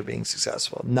big picture being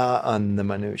successful, not on the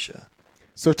minutia.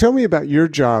 So tell me about your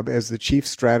job as the chief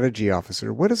strategy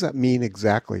officer. What does that mean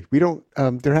exactly? We don't.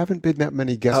 There haven't been that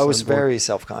many guests. I was very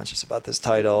self-conscious about this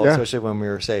title, especially when we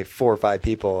were, say, 4 or 5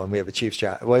 people, and we have a chief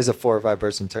strategy. What is a 4 or 5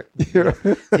 person team?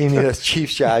 Need a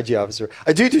chief strategy officer.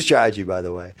 I do strategy, by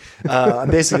the way. I'm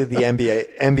basically the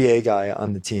MBA guy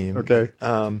on the team. Okay.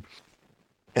 And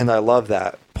I love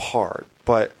that part,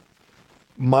 but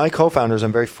my co-founders,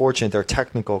 I'm very fortunate. They're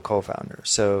technical co-founders,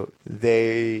 so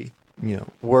they,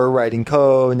 were writing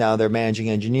code. Now they're managing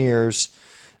engineers,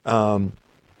 and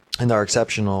are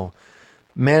exceptional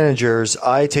managers.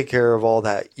 I take care of all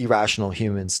that irrational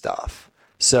human stuff.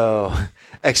 So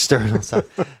external stuff.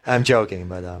 I'm joking,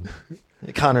 but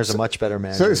Connor's a much better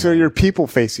manager. So you're people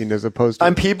facing as opposed to.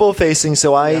 I'm people facing.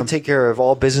 So I take care of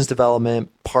all business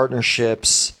development,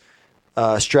 partnerships,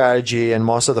 strategy, and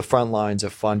most of the front lines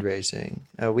of fundraising.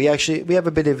 We have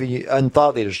a bit of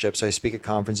thought leadership, so I speak at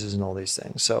conferences and all these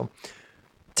things. So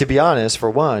to be honest, for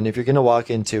one, if you're going to walk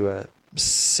into a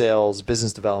sales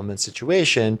business development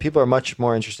situation, people are much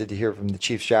more interested to hear from the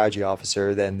chief strategy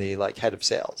officer than the head of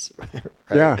sales. Right?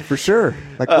 Yeah, for sure.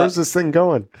 Where's this thing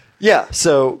going? Yeah.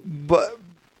 So, but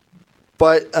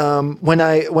when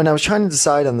I was trying to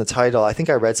decide on the title, I think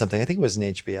I read something. I think it was an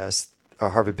HBS or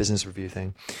Harvard Business Review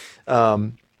thing.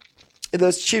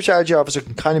 The chief strategy officer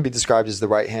can kind of be described as the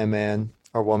right-hand man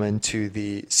or woman to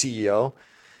the CEO,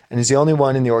 and is the only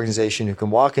one in the organization who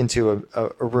can walk into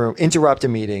a room, interrupt a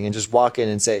meeting, and just walk in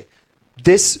and say,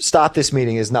 stop this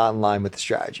meeting is not in line with the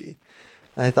strategy.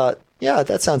 And I thought, Yeah,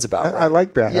 that sounds about right. I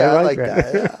like that. Yeah, I like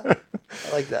that. Yeah.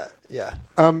 I like that. Yeah.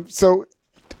 So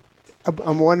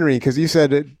I'm wondering, because you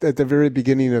said at the very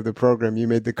beginning of the program, you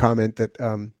made the comment that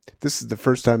this is the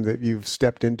first time that you've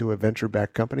stepped into a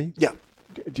venture-backed company. Yeah.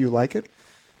 Do you like it?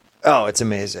 Oh, it's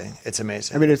amazing. It's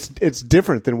amazing. I mean, it's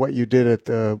different than what you did at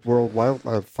the World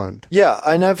Wildlife Fund. Yeah,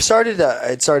 and I'd started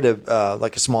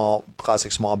like a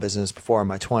classic small business before in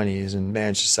my 20s and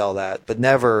managed to sell that, but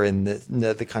never in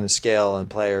the kind of scale and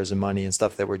players and money and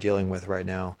stuff that we're dealing with right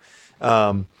now.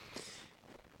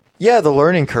 Yeah, the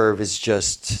learning curve is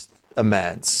just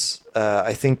immense.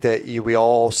 I think that we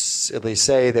all at least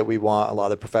say that we want a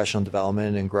lot of professional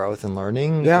development and growth and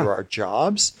learning through our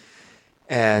jobs.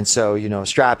 And so,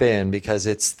 strap in, because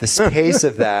it's the pace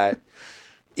of that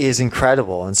is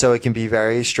incredible. And so it can be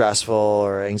very stressful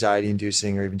or anxiety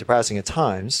inducing or even depressing at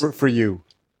times. For you.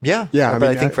 Yeah. Yeah. But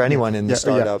I think for anyone in the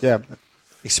startup yeah.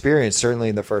 experience, certainly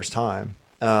in the first time.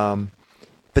 But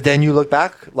then you look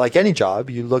back, like any job,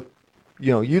 you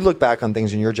look back on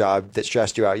things in your job that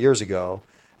stressed you out years ago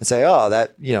and say, oh,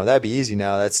 that'd be easy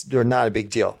now. That's not a big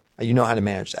deal. You know how to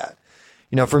manage that.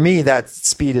 For me, that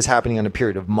speed is happening in a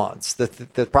period of months.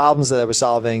 The problems that I was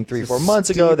solving 3-4 months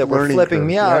ago that were flipping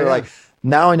me out, like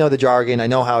now I know the jargon, I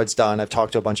know how it's done. I've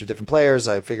talked to a bunch of different players,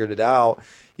 I figured it out.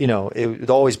 It would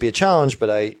always be a challenge, but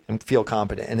I feel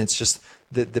competent, and it's just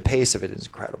the pace of it is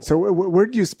incredible. So where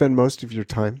do you spend most of your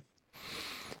time?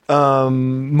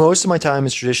 Most of my time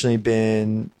has traditionally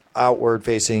been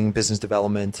outward-facing business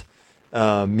development.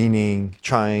 Meaning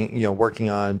working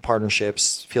on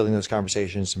partnerships, fielding those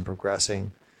conversations and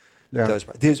progressing those.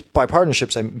 By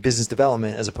partnerships, I mean business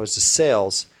development as opposed to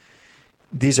sales.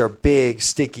 These are big,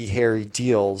 sticky, hairy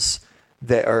deals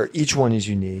that each one is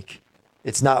unique.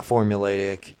 It's not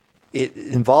formulaic. It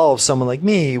involves someone like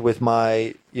me with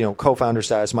my, co-founder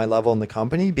status, my level in the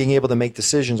company, being able to make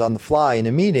decisions on the fly in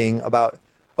a meeting about,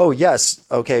 oh yes,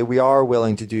 okay, we are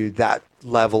willing to do that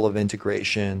level of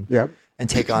integration. Yep. And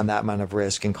take on that amount of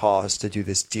risk and cost to do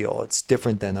this deal. It's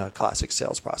different than a classic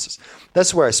sales process.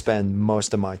 That's where I spend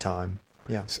most of my time.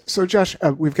 Yeah. So Josh,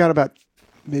 we've got about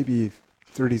maybe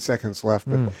 30 seconds left,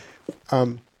 but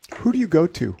who do you go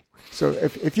to? So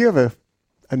if you have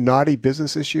a knotty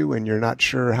business issue and you're not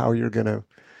sure how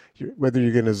whether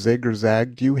you're going to zig or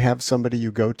zag, do you have somebody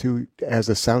you go to as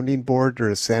a sounding board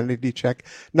or a sanity check?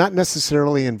 Not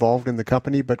necessarily involved in the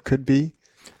company, but could be?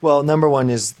 Well, number one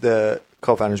is the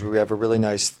co-founders. We have a really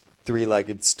nice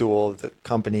 3-legged stool of the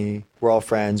company. We're all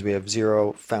friends. We have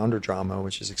zero founder drama,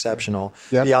 which is exceptional.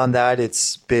 Yep. Beyond that,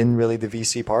 it's been really the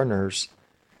VC partners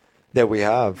that we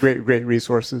have. Great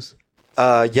resources.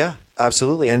 Yeah,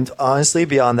 absolutely. And honestly,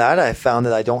 beyond that, I found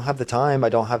that I don't have the time, I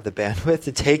don't have the bandwidth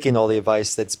to take in all the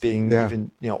advice that's being even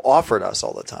offered us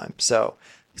all the time. So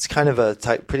it's kind of a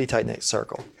pretty tight-knit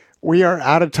circle. We are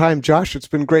out of time. Josh, it's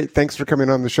been great. Thanks for coming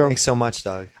on the show. Thanks so much,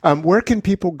 Doug. Where can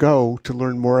people go to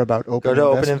learn more about Open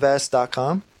Go to Invest?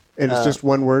 openinvest.com. And it's just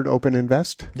one word, Open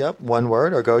Invest? Yep, one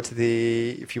word. Or go to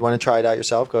if you want to try it out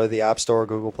yourself, go to the App Store or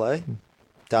Google Play.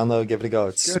 Download, give it a go.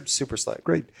 It's super slick.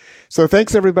 Great. So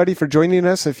thanks, everybody, for joining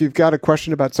us. If you've got a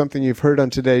question about something you've heard on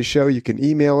today's show, you can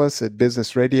email us at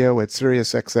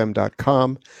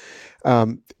businessradio@siriusxm.com.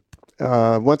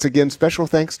 Once again, special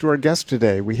thanks to our guest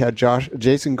today. We had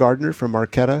Jason Gardner from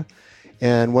Marqeta,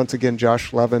 and once again,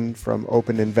 Josh Levin from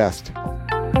Open Invest.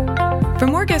 For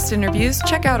more guest interviews,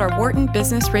 check out our Wharton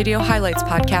Business Radio Highlights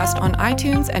podcast on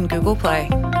iTunes and Google Play.